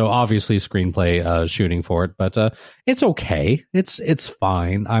that. So obviously screenplay shooting for it, but it's okay. It's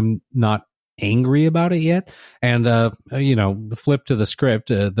fine. I'm not angry about it yet. And flip to the script,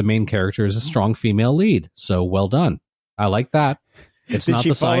 the main character is a strong female lead. So well done. I like that. It's not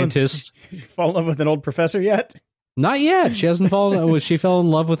the scientist. Fall in love with an old professor yet? Not yet. She hasn't fallen. She fell in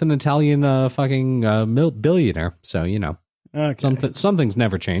love with an Italian billionaire. So okay. Something's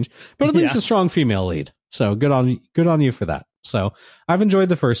never changed. But at least a strong female lead. So good on you for that. So I've enjoyed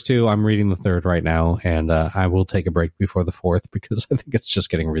the first 2. I'm reading the 3rd right now, and I will take a break before the 4th because I think it's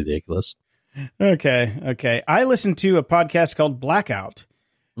just getting ridiculous. Okay. I listened to a podcast called Blackout.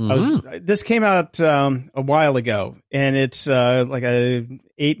 This came out a while ago, and it's like a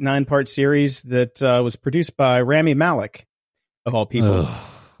 8-9 part series that was produced by Rami Malek, of all people.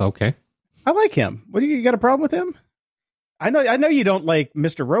 Okay. I like him. What do you got a problem with him? I know you don't like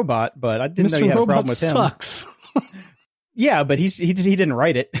Mr. Robot, but I didn't know you had a problem with him. Sucks. Yeah, but he didn't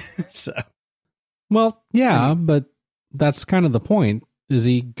write it. So. Well, yeah, but that's kind of the point. Is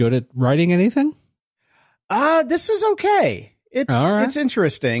he good at writing anything? This was okay. It's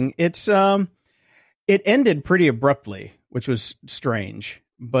interesting. It's it ended pretty abruptly, which was strange.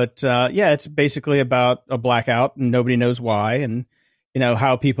 But it's basically about a blackout and nobody knows why, and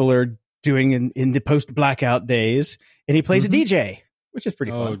how people are doing in the post blackout days. And he plays a DJ, which is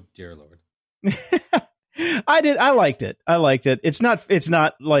pretty fun. Oh dear Lord. I liked it. It's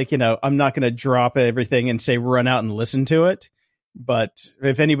not like, I'm not going to drop everything and say run out and listen to it. But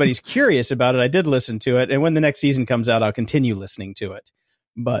if anybody's curious about it, I did listen to it. And when the next season comes out, I'll continue listening to it.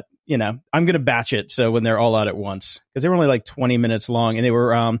 But, I'm going to batch it. So when they're all out at once, because they were only like 20 minutes long, and they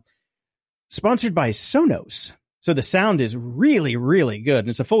were sponsored by Sonos. So the sound is really, really good. And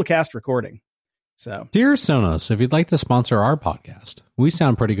it's a full cast recording. So, dear Sonos, if you'd like to sponsor our podcast, we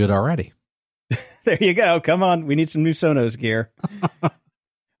sound pretty good already. There you go. Come on. We need some new Sonos gear.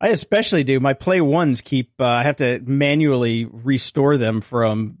 I especially do. My Play Ones I have to manually restore them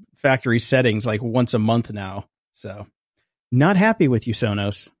from factory settings like once a month now. So not happy with you,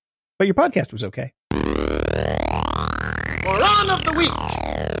 Sonos. But your podcast was okay. Moron of the week.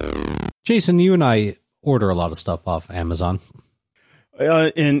 Jason, you and I order a lot of stuff off Amazon.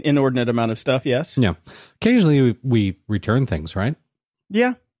 In inordinate amount of stuff, yes. Yeah. Occasionally we return things, right?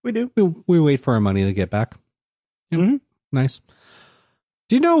 Yeah, we do. We wait for our money to get back. Yeah. Mm-hmm. Nice.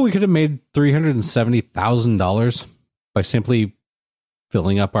 Do you know we could have made $370,000 by simply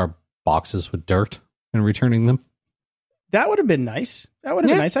filling up our boxes with dirt and returning them? That would have been nice. Been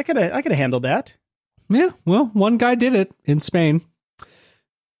nice. I could have handled that. Yeah. Well, one guy did it in Spain.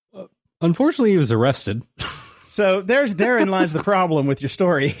 Unfortunately, he was arrested. So therein lies the problem with your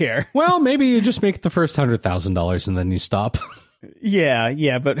story here. Well, maybe you just make the first $100,000 and then you stop.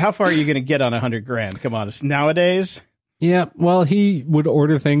 Yeah. But how far are you going to get on $100,000? Come on, it's nowadays. Yeah, well, he would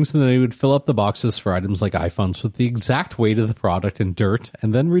order things and then he would fill up the boxes for items like iPhones with the exact weight of the product in dirt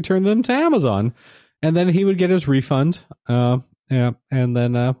and then return them to Amazon. And then he would get his refund. And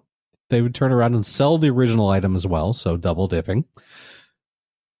then they would turn around and sell the original item as well, so double dipping.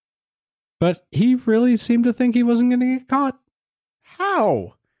 But he really seemed to think he wasn't going to get caught.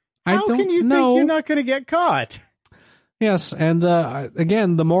 How? How can you think you're not going to get caught? Yes, and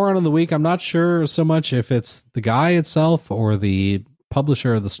again, the moron of the week, I'm not sure so much if it's the guy itself or the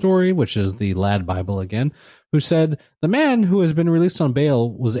publisher of the story, which is the Lad Bible again, who said the man who has been released on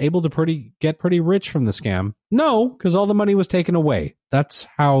bail was able to get pretty rich from the scam. No, because all the money was taken away. That's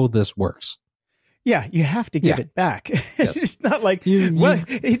how this works. Yeah, you have to give it back. Yes. It's not like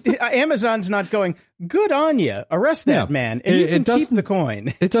Amazon's not going, good on you. Arrest that man, and you can keep the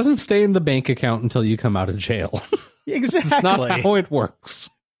coin. It doesn't stay in the bank account until you come out of jail. Exactly. It's not how it works.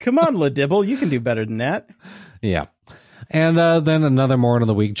 Come on, LaDibble. You can do better than that. Yeah. And then another moron of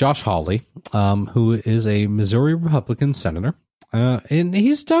the week, Josh Hawley, who is a Missouri Republican senator. And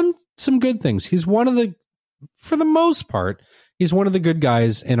he's done some good things. He's for the most part, he's one of the good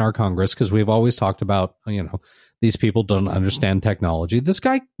guys in our Congress, because we've always talked about, these people don't understand technology. This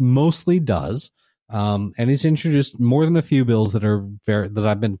guy mostly does. And he's introduced more than a few bills that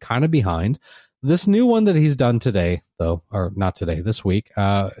I've been kind of behind. This new one that he's done today, though, or not today, this week,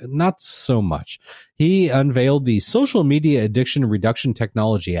 not so much. He unveiled the Social Media Addiction Reduction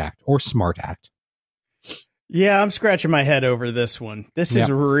Technology Act, or SMART Act. Yeah, I'm scratching my head over this one. This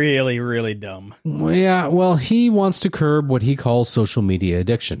is really, really dumb. Yeah, well, he wants to curb what he calls social media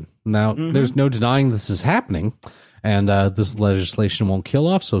addiction. Now, there's no denying this is happening, and this legislation won't kill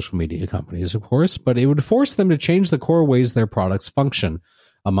off social media companies, of course, but it would force them to change the core ways their products function.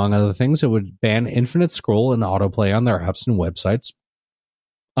 Among other things, it would ban infinite scroll and autoplay on their apps and websites.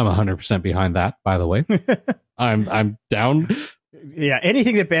 I'm 100% behind that, by the way. I'm down. Yeah,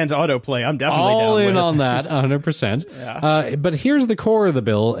 anything that bans autoplay, I'm definitely all down in with. on that, 100%. Yeah. But here's the core of the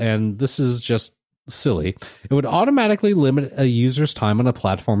bill, and this is just silly. It would automatically limit a user's time on a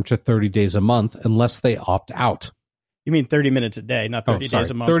platform to 30 days a month unless they opt out. You mean 30 minutes a day, not 30 days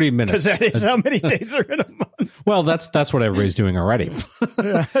a month? 30 minutes. Because that is how many days are in a month. Well, that's what everybody's doing already.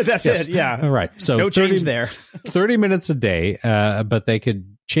 Yeah, that's it, yeah. All right. So no change there. 30 minutes a day, but they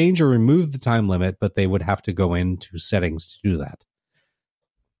could change or remove the time limit, but they would have to go into settings to do that.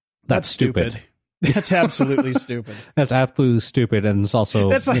 That's stupid. That's absolutely stupid. That's absolutely stupid, and it's also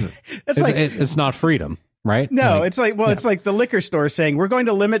it's not freedom. Right? No, it's like the liquor store saying, we're going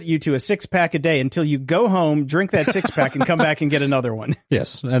to limit you to a 6-pack a day until you go home, drink that 6-pack, and come back and get another one.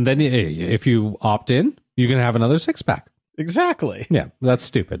 Yes. And then if you opt in, you can have another 6-pack. Exactly. Yeah, that's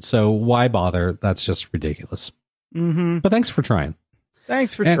stupid. So why bother? That's just ridiculous. Mm-hmm. But thanks for trying.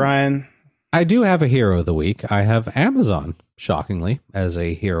 Thanks for trying. I do have a hero of the week. I have Amazon, shockingly, as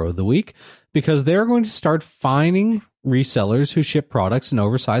a hero of the week, because they're going to start fining resellers who ship products in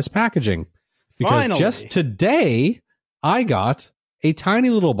oversized packaging. Because just today, I got a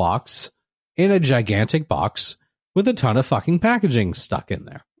tiny little box in a gigantic box with a ton of fucking packaging stuck in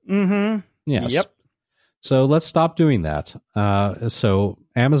there. Mm-hmm. Yes. Yep. So let's stop doing that. So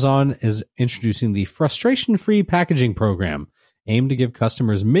Amazon is introducing the frustration-free packaging program, aimed to give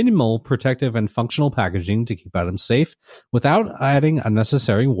customers minimal protective and functional packaging to keep items safe without adding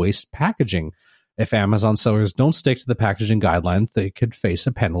unnecessary waste packaging. If Amazon sellers don't stick to the packaging guidelines, they could face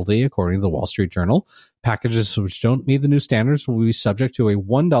a penalty, according to the Wall Street Journal. Packages which don't meet the new standards will be subject to a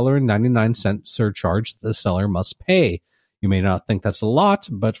 $1.99 surcharge the seller must pay. You may not think that's a lot,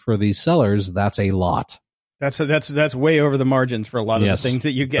 but for these sellers, that's a lot. That's way over the margins for a lot of the things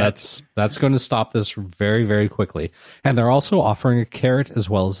that you get. That's going to stop this very, very quickly. And they're also offering a carrot as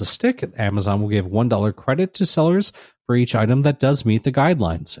well as a stick. Amazon will give $1 credit to sellers for each item that does meet the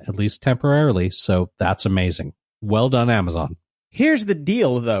guidelines, at least temporarily. So that's amazing. Well done, Amazon. Here's the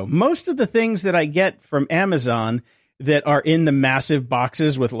deal, though. Most of the things that I get from Amazon that are in the massive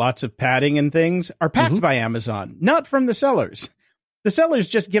boxes with lots of padding and things are packed by Amazon, not from the sellers. The sellers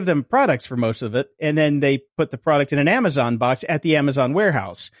just give them products for most of it, and then they put the product in an Amazon box at the Amazon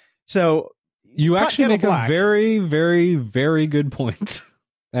warehouse. So you actually make a very, very, very good point.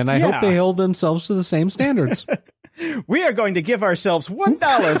 And I hope they hold themselves to the same standards. We are going to give ourselves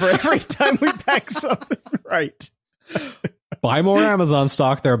 $1 for every time we pack something right. Buy more Amazon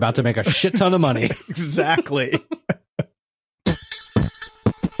stock. They're about to make a shit ton of money. Exactly.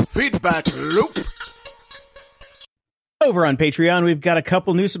 Feedback loop. Over on Patreon, we've got a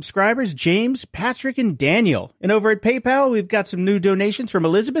couple new subscribers, James, Patrick, and Daniel. And over at PayPal, we've got some new donations from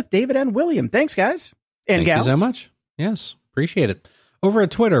Elizabeth, David, and William. Thanks, guys. And gals. Thank you so much. Yes, appreciate it. Over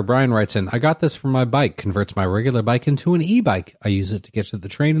at Twitter, Brian writes in, I got this for my bike, converts my regular bike into an e-bike. I use it to get to the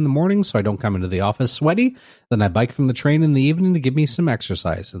train in the morning so I don't come into the office sweaty. Then I bike from the train in the evening to give me some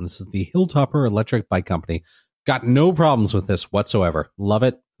exercise. And this is the Hilltopper Electric Bike Company. Got no problems with this whatsoever. Love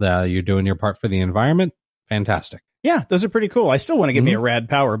it. You're doing your part for the environment. Fantastic. Yeah, those are pretty cool. I still want to get me a rad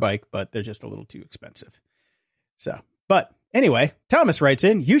power bike, but they're just a little too expensive. But anyway, Thomas writes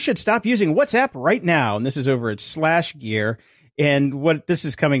in, you should stop using WhatsApp right now. And this is over at /gear. And what this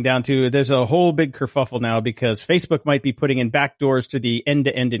is coming down to, there's a whole big kerfuffle now because Facebook might be putting in backdoors to the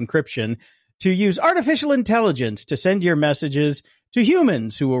end-to-end encryption to use artificial intelligence to send your messages to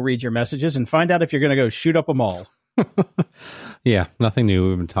humans who will read your messages and find out if you're going to go shoot up a mall. Yeah, nothing new.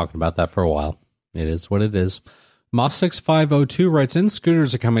 We've been talking about that for a while. It is what it is. Moss6502 writes in,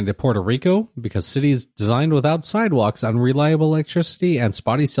 scooters are coming to Puerto Rico because cities designed without sidewalks, unreliable electricity, and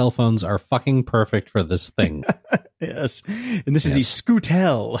spotty cell phones are fucking perfect for this thing. Yes. And this is the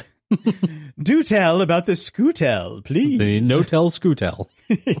Scootel. Do tell about the Scootel, please. The no-tell Scootel.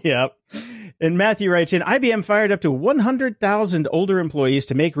 Yep. And Matthew writes in, IBM fired up to 100,000 older employees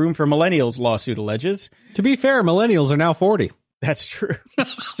to make room for millennials, lawsuit alleges. To be fair, millennials are now 40. That's true.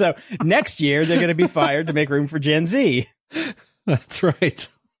 So next year, they're going to be fired to make room for Gen Z. That's right.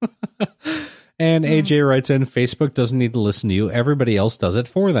 And AJ writes in, Facebook doesn't need to listen to you. Everybody else does it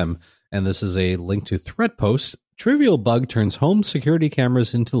for them. And this is a link to thread post. Trivial bug turns home security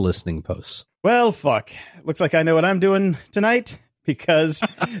cameras into listening posts. Well, fuck. Looks like I know what I'm doing tonight because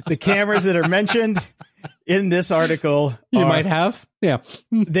the cameras that are mentioned in this article You might have. Yeah.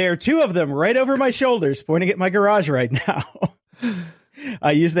 There are two of them right over my shoulders pointing at my garage right now.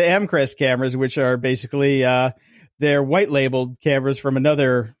 I use the Amcrest cameras, which are basically they're white labeled cameras from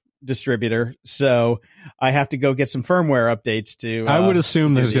another distributor. So I have to go get some firmware updates to. I would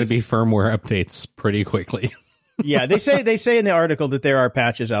assume there's going to be firmware updates pretty quickly. Yeah, they say in the article that there are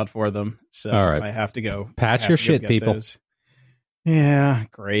patches out for them. So all right. I have to go patch your shit, people. Those. Yeah,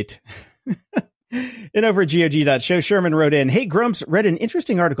 great. And over at GOG.show, Sherman wrote in, hey, Grumps, read an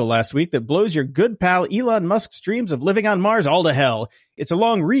interesting article last week that blows your good pal Elon Musk's dreams of living on Mars all to hell. It's a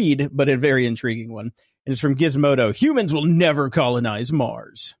long read, but a very intriguing one. And it's from Gizmodo. Humans will never colonize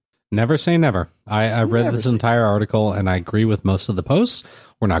Mars. Never say never. I read this entire article, and I agree with most of the posts.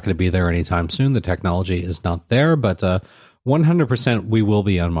 We're not going to be there anytime soon. The technology is not there, but 100% we will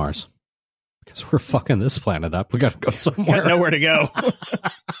be on Mars. Because we're fucking this planet up. We got to go somewhere. Got nowhere to go.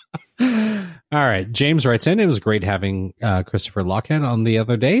 All right. James writes in, it was great having Christopher Lochhead on the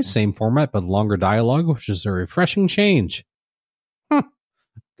other day. Same format, but longer dialogue, which is a refreshing change. Huh.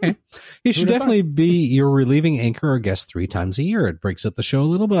 Okay. He should definitely be your relieving anchor or guest 3 times a year. It breaks up the show a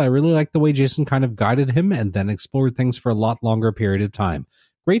little, but I really like the way Jason kind of guided him and then explored things for a lot longer period of time.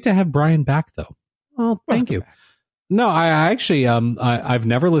 Great to have Brian back, though. Well, thank you. No, I actually, I've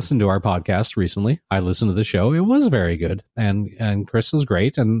never listened to our podcast recently. I listened to the show. It was very good. And Chris was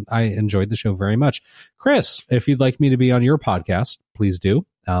great. And I enjoyed the show very much. Chris, if you'd like me to be on your podcast, please do.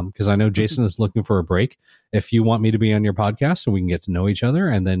 Because I know Jason is looking for a break. If you want me to be on your podcast and we can get to know each other,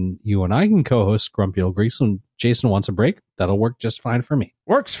 and then you and I can co-host Grumpy Old Greeks when Jason wants a break, that'll work just fine for me.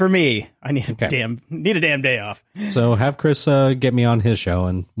 Works for me. I need a damn day off. So have Chris get me on his show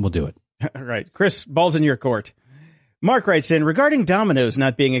and we'll do it. All right. Chris, ball's in your court. Mark writes in, regarding Domino's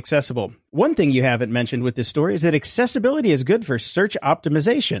not being accessible, one thing you haven't mentioned with this story is that accessibility is good for search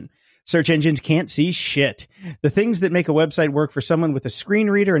optimization. Search engines can't see shit. The things that make a website work for someone with a screen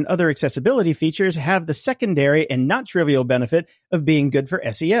reader and other accessibility features have the secondary and not trivial benefit of being good for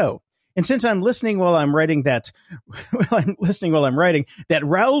SEO. And since I'm listening while I'm writing that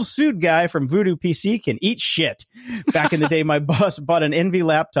Raoul Sood guy from Voodoo PC can eat shit. Back in the day, my boss bought an Envy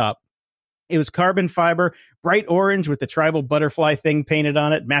laptop. It was carbon fiber, bright orange with the tribal butterfly thing painted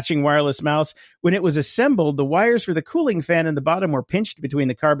on it, matching wireless mouse. When it was assembled, the wires for the cooling fan in the bottom were pinched between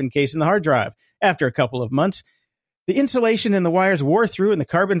the carbon case and the hard drive. After a couple of months, the insulation in the wires wore through and the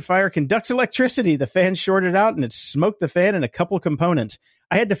carbon fire conducts electricity. The fan shorted out and it smoked the fan and a couple components.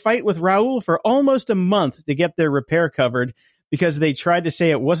 I had to fight with Raoul for almost a month to get their repair covered because they tried to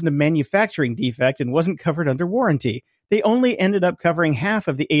say it wasn't a manufacturing defect and wasn't covered under warranty. They only ended up covering half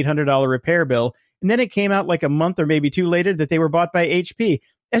of the $800 repair bill, and then it came out like a month or maybe 2 later that they were bought by HP,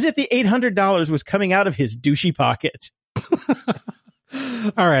 as if the $800 was coming out of his douchey pocket.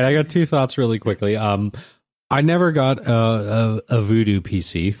 All right, I got 2 thoughts really quickly. I never got a Voodoo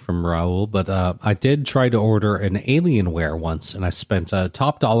PC from Raoul, but I did try to order an Alienware once, and I spent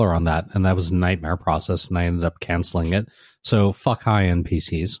top dollar on that, and that was a nightmare process, and I ended up canceling it. So fuck high-end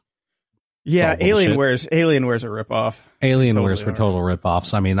PCs. Yeah, Alienware's a ripoff. Alienware's were total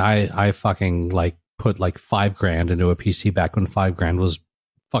ripoffs. I mean, I fucking put $5,000 into a PC back when $5,000 was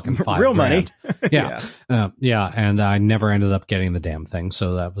fucking $5,000. Real money. Yeah. And I never ended up getting the damn thing.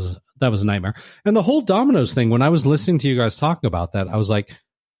 So that was a nightmare. And the whole Domino's thing, when I was listening to you guys talking about that, I was like,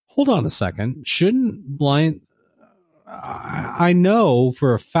 hold on a second. I know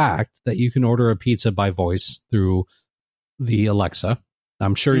for a fact that you can order a pizza by voice through the Alexa.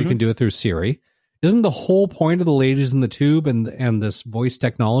 I'm sure you can do it through Siri. Isn't the whole point of the ladies in the tube and this voice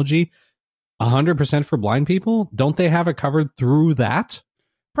technology 100% for blind people? Don't they have it covered through that?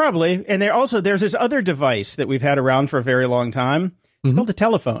 Probably. And there's this other device that we've had around for a very long time. It's called the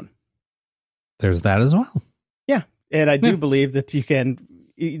telephone. There's that as well. Yeah. And I do believe that you can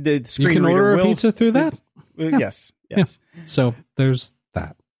order a pizza through that? Yes. Yeah. So there's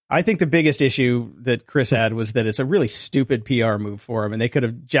that. I think the biggest issue that Chris had was that it's a really stupid PR move for him, and they could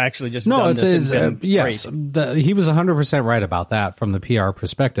have actually just done this. Yes, he was 100% right about that from the PR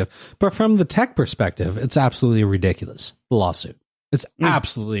perspective. But from the tech perspective, it's absolutely ridiculous, the lawsuit. It's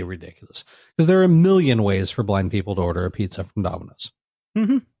absolutely ridiculous because there are a million ways for blind people to order a pizza from Domino's.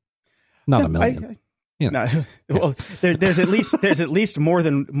 Mm-hmm. Not a million. Well, there's at least more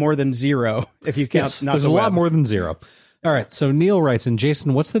than zero if you count. Yes, there's a lot more than zero. All right, so Neil writes in,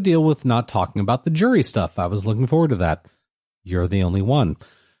 Jason, what's the deal with not talking about the jury stuff? I was looking forward to that. You're the only one.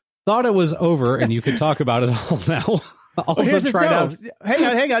 Thought it was over and you could talk about it all now.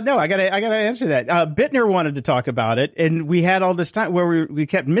 Hang on. No, I gotta answer that. Bittner wanted to talk about it, and we had all this time where we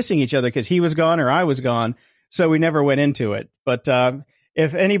kept missing each other because he was gone or I was gone, so we never went into it. But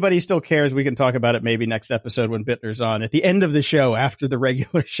if anybody still cares, we can talk about it maybe next episode when Bittner's on. At the end of the show, after the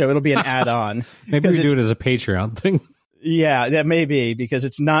regular show, it'll be an add-on. Maybe we do it as a Patreon thing. Yeah, that may be because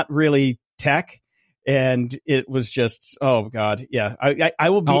it's not really tech, and it was just god, yeah. I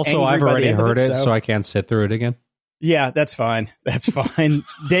will be. Also, I've already heard it, so I can't sit through it again. Yeah, that's fine. That's fine.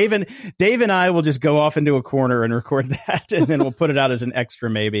 Dave and I will just go off into a corner and record that, and then we'll put it out as an extra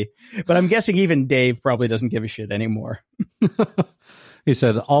maybe. But I'm guessing even Dave probably doesn't give a shit anymore. He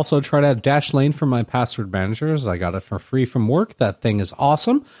said, also tried out Dashlane for my password managers. I got it for free from work. That thing is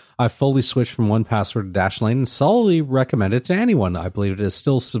awesome. I fully switched from 1Password to Dashlane and solidly recommend it to anyone. I believe it is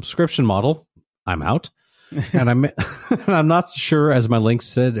still a subscription model. I'm out. And I'm not sure, as my link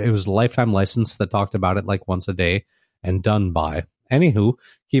said, it was a lifetime license that talked about it like once a day and done by. Anywho,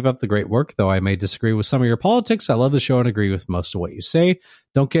 keep up the great work, though I may disagree with some of your politics. I love the show and agree with most of what you say.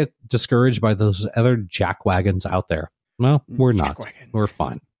 Don't get discouraged by those other jackwagons out there. Well, we're not. We're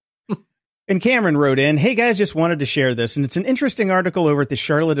fine. And Cameron wrote in, hey guys, just wanted to share this. And it's an interesting article over at the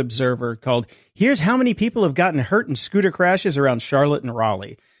Charlotte Observer called, Here's How Many People Have Gotten Hurt in Scooter Crashes Around Charlotte and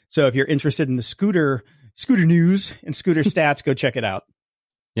Raleigh. So if you're interested in the scooter news and scooter stats, go check it out.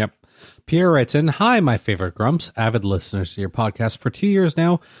 Yep. Pierre writes in, hi, my favorite grumps, avid listeners to your podcast for 2 years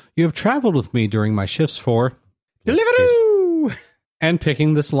now. You have traveled with me during my shifts for Deliveroo and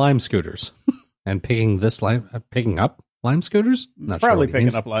picking this lime scooters. And picking up lime scooters? Not Probably sure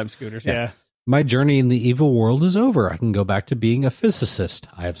picking up lime scooters, yeah. My journey in the evil world is over. I can go back to being a physicist.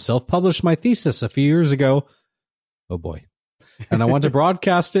 I have self-published my thesis a few years ago. Oh boy. And I want to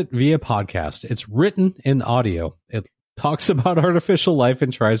broadcast it via podcast. It's written in audio. It talks about artificial life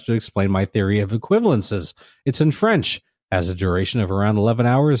and tries to explain my theory of equivalences. It's in French, has a duration of around 11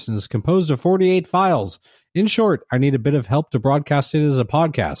 hours, and is composed of 48 files. In short, I need a bit of help to broadcast it as a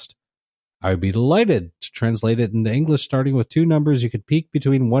podcast. I would be delighted to translate it into English, starting with 2 numbers. You could peak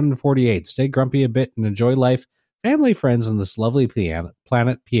between 1 and 48. Stay grumpy a bit and enjoy life, family, friends, and this lovely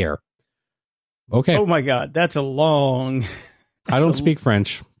planet Pierre. Okay. Oh my God, that's a long... I don't speak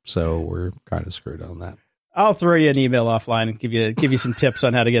French, so we're kind of screwed on that. I'll throw you an email offline and give you some tips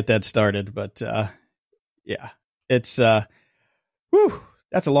on how to get that started. But yeah, it's that's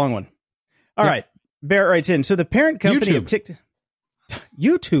a long one. All right, Barrett writes in. So the parent company of TikTok.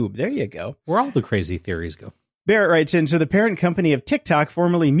 YouTube, there you go. Where all the crazy theories go. Barrett writes in, so the parent company of TikTok,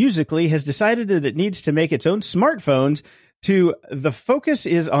 formerly Musical.ly, has decided that it needs to make its own smartphones the focus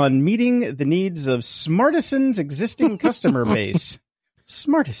is on meeting the needs of Smartison's existing customer base.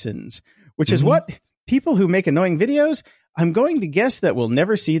 Smartisons, which is what? People who make annoying videos? I'm going to guess that we'll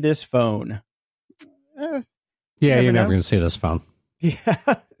never see this phone. You're never going to see this phone. Yeah.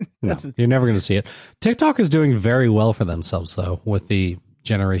 No, you're never going to see it. TikTok is doing very well for themselves, though, with the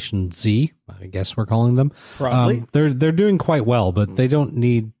Generation Z, I guess we're calling them. Probably. They're doing quite well, but they don't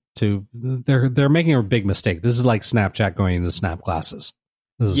need to. They're making a big mistake. This is like Snapchat going into Snap classes.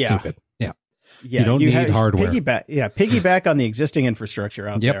 This is stupid. Yeah. You don't need hardware. Piggyback on the existing infrastructure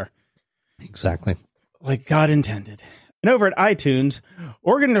out there. Exactly. Like God intended. And over at iTunes,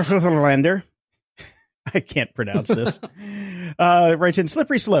 Organlander, I can't pronounce this, writes in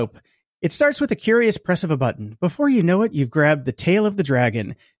Slippery Slope. It starts with a curious press of a button. Before you know it, you've grabbed the tail of the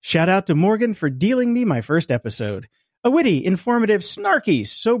dragon. Shout out to Morgan for dealing me my first episode. A witty, informative, snarky,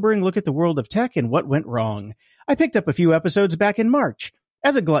 sobering look at the world of tech and what went wrong. I picked up a few episodes back in March.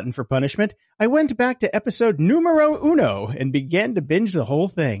 As a glutton for punishment, I went back to episode numero uno and began to binge the whole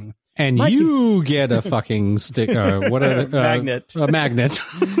thing. And you get a fucking stick, magnet. A magnet.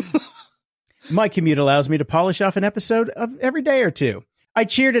 My commute allows me to polish off an episode of every day or two. I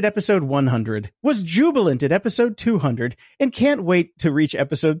cheered at episode 100, was jubilant at episode 200, and can't wait to reach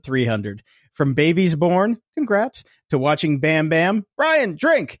episode 300. From babies born, congrats, to watching Bam Bam, Brian,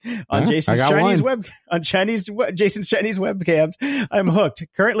 drink on Jason's Chinese Jason's Chinese webcams. I'm hooked.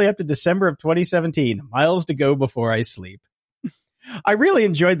 Currently up to December of 2017. Miles to go before I sleep. I really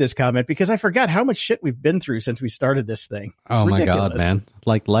enjoyed this comment because I forgot how much shit we've been through since we started this thing. It's ridiculous. My God, man.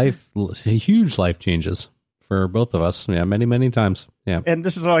 Like huge life changes for both of us. Yeah, many, many times. Yeah. And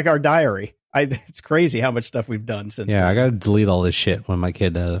this is like our diary. It's crazy how much stuff we've done since then. I got to delete all this shit when my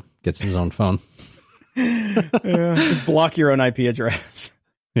kid gets his own phone. Just block your own IP address.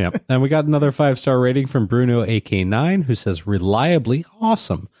 Yeah. And we got another 5-star rating from Bruno AK9, who says, reliably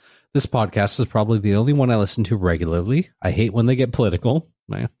awesome. This podcast is probably the only one I listen to regularly. I hate when they get political.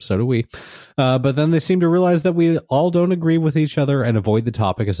 So do we. But then they seem to realize that we all don't agree with each other and avoid the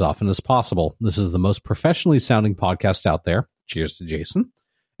topic as often as possible. This is the most professionally sounding podcast out there. Cheers to Jason.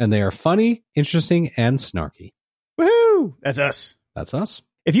 And they are funny, interesting, and snarky. Woohoo! That's us. That's us.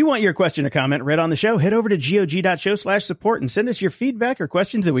 If you want your question or comment read on the show, head over to gog.show/support and send us your feedback or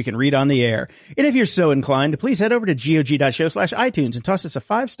questions that we can read on the air. And if you're so inclined, please head over to gog.show/iTunes and toss us a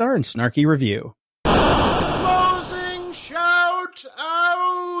 5-star and snarky review. Closing shout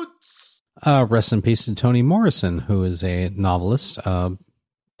outs! Rest in peace to Toni Morrison, who is a novelist,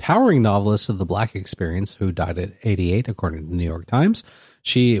 towering novelist of the Black experience, who died at 88, according to the New York Times.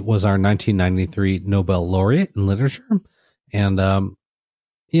 She was our 1993 Nobel laureate in literature. And,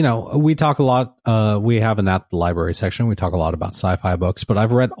 we talk a lot, we have an At the Library section. We talk a lot about sci-fi books, but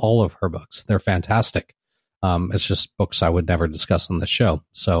I've read all of her books. They're fantastic. It's just books I would never discuss on this show.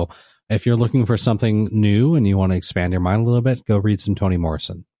 So if you're looking for something new and you want to expand your mind a little bit, go read some Toni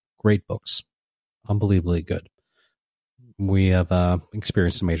Morrison. Great books. Unbelievably good. We have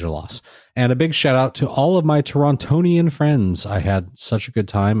experienced a major loss. And a big shout out to all of my Torontonian friends. I had such a good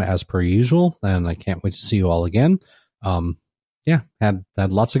time as per usual, and I can't wait to see you all again. Had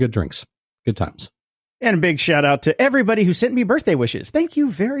lots of good drinks. Good times. And a big shout out to everybody who sent me birthday wishes. Thank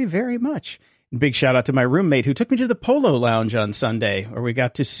you very, very much. And big shout out to my roommate who took me to the Polo Lounge on Sunday, where we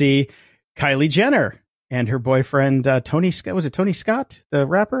got to see Kylie Jenner and her boyfriend, Tony Scott. Was it Tony Scott, the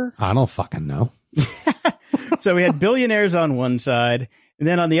rapper? I don't fucking know. So we had billionaires on one side, and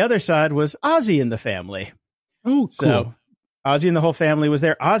then on the other side was Ozzy and the family. Oh, cool. So Ozzy and the whole family was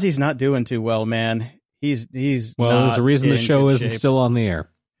there. Ozzy's not doing too well, man. He's well. There's a reason the show isn't still on the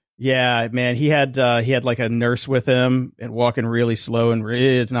air. Yeah, man. He had like a nurse with him and walking really slow, and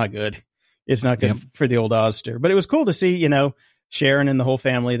it's not good. It's not good for the old Ozster. But it was cool to see, Sharon and the whole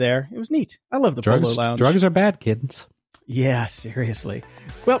family there. It was neat. I love the Polo Lounge. Drugs are bad, kids. Yeah, seriously.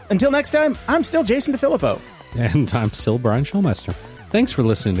 Well, until next time, I'm still Jason DeFilippo. And I'm still Brian Schulmeister. Thanks for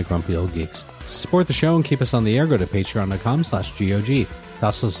listening to Grumpy Old Geeks. To support the show and keep us on the air, go to patreon.com/GOG.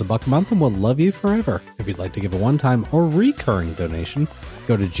 Toss us $1 a month and we'll love you forever. If you'd like to give a one-time or recurring donation,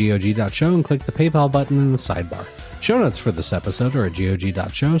 go to GOG.show and click the PayPal button in the sidebar. Show notes for this episode are at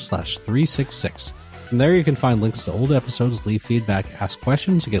GOG.show/366. And there you can find links to old episodes, leave feedback, ask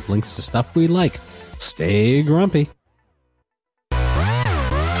questions, and get links to stuff we like. Stay grumpy.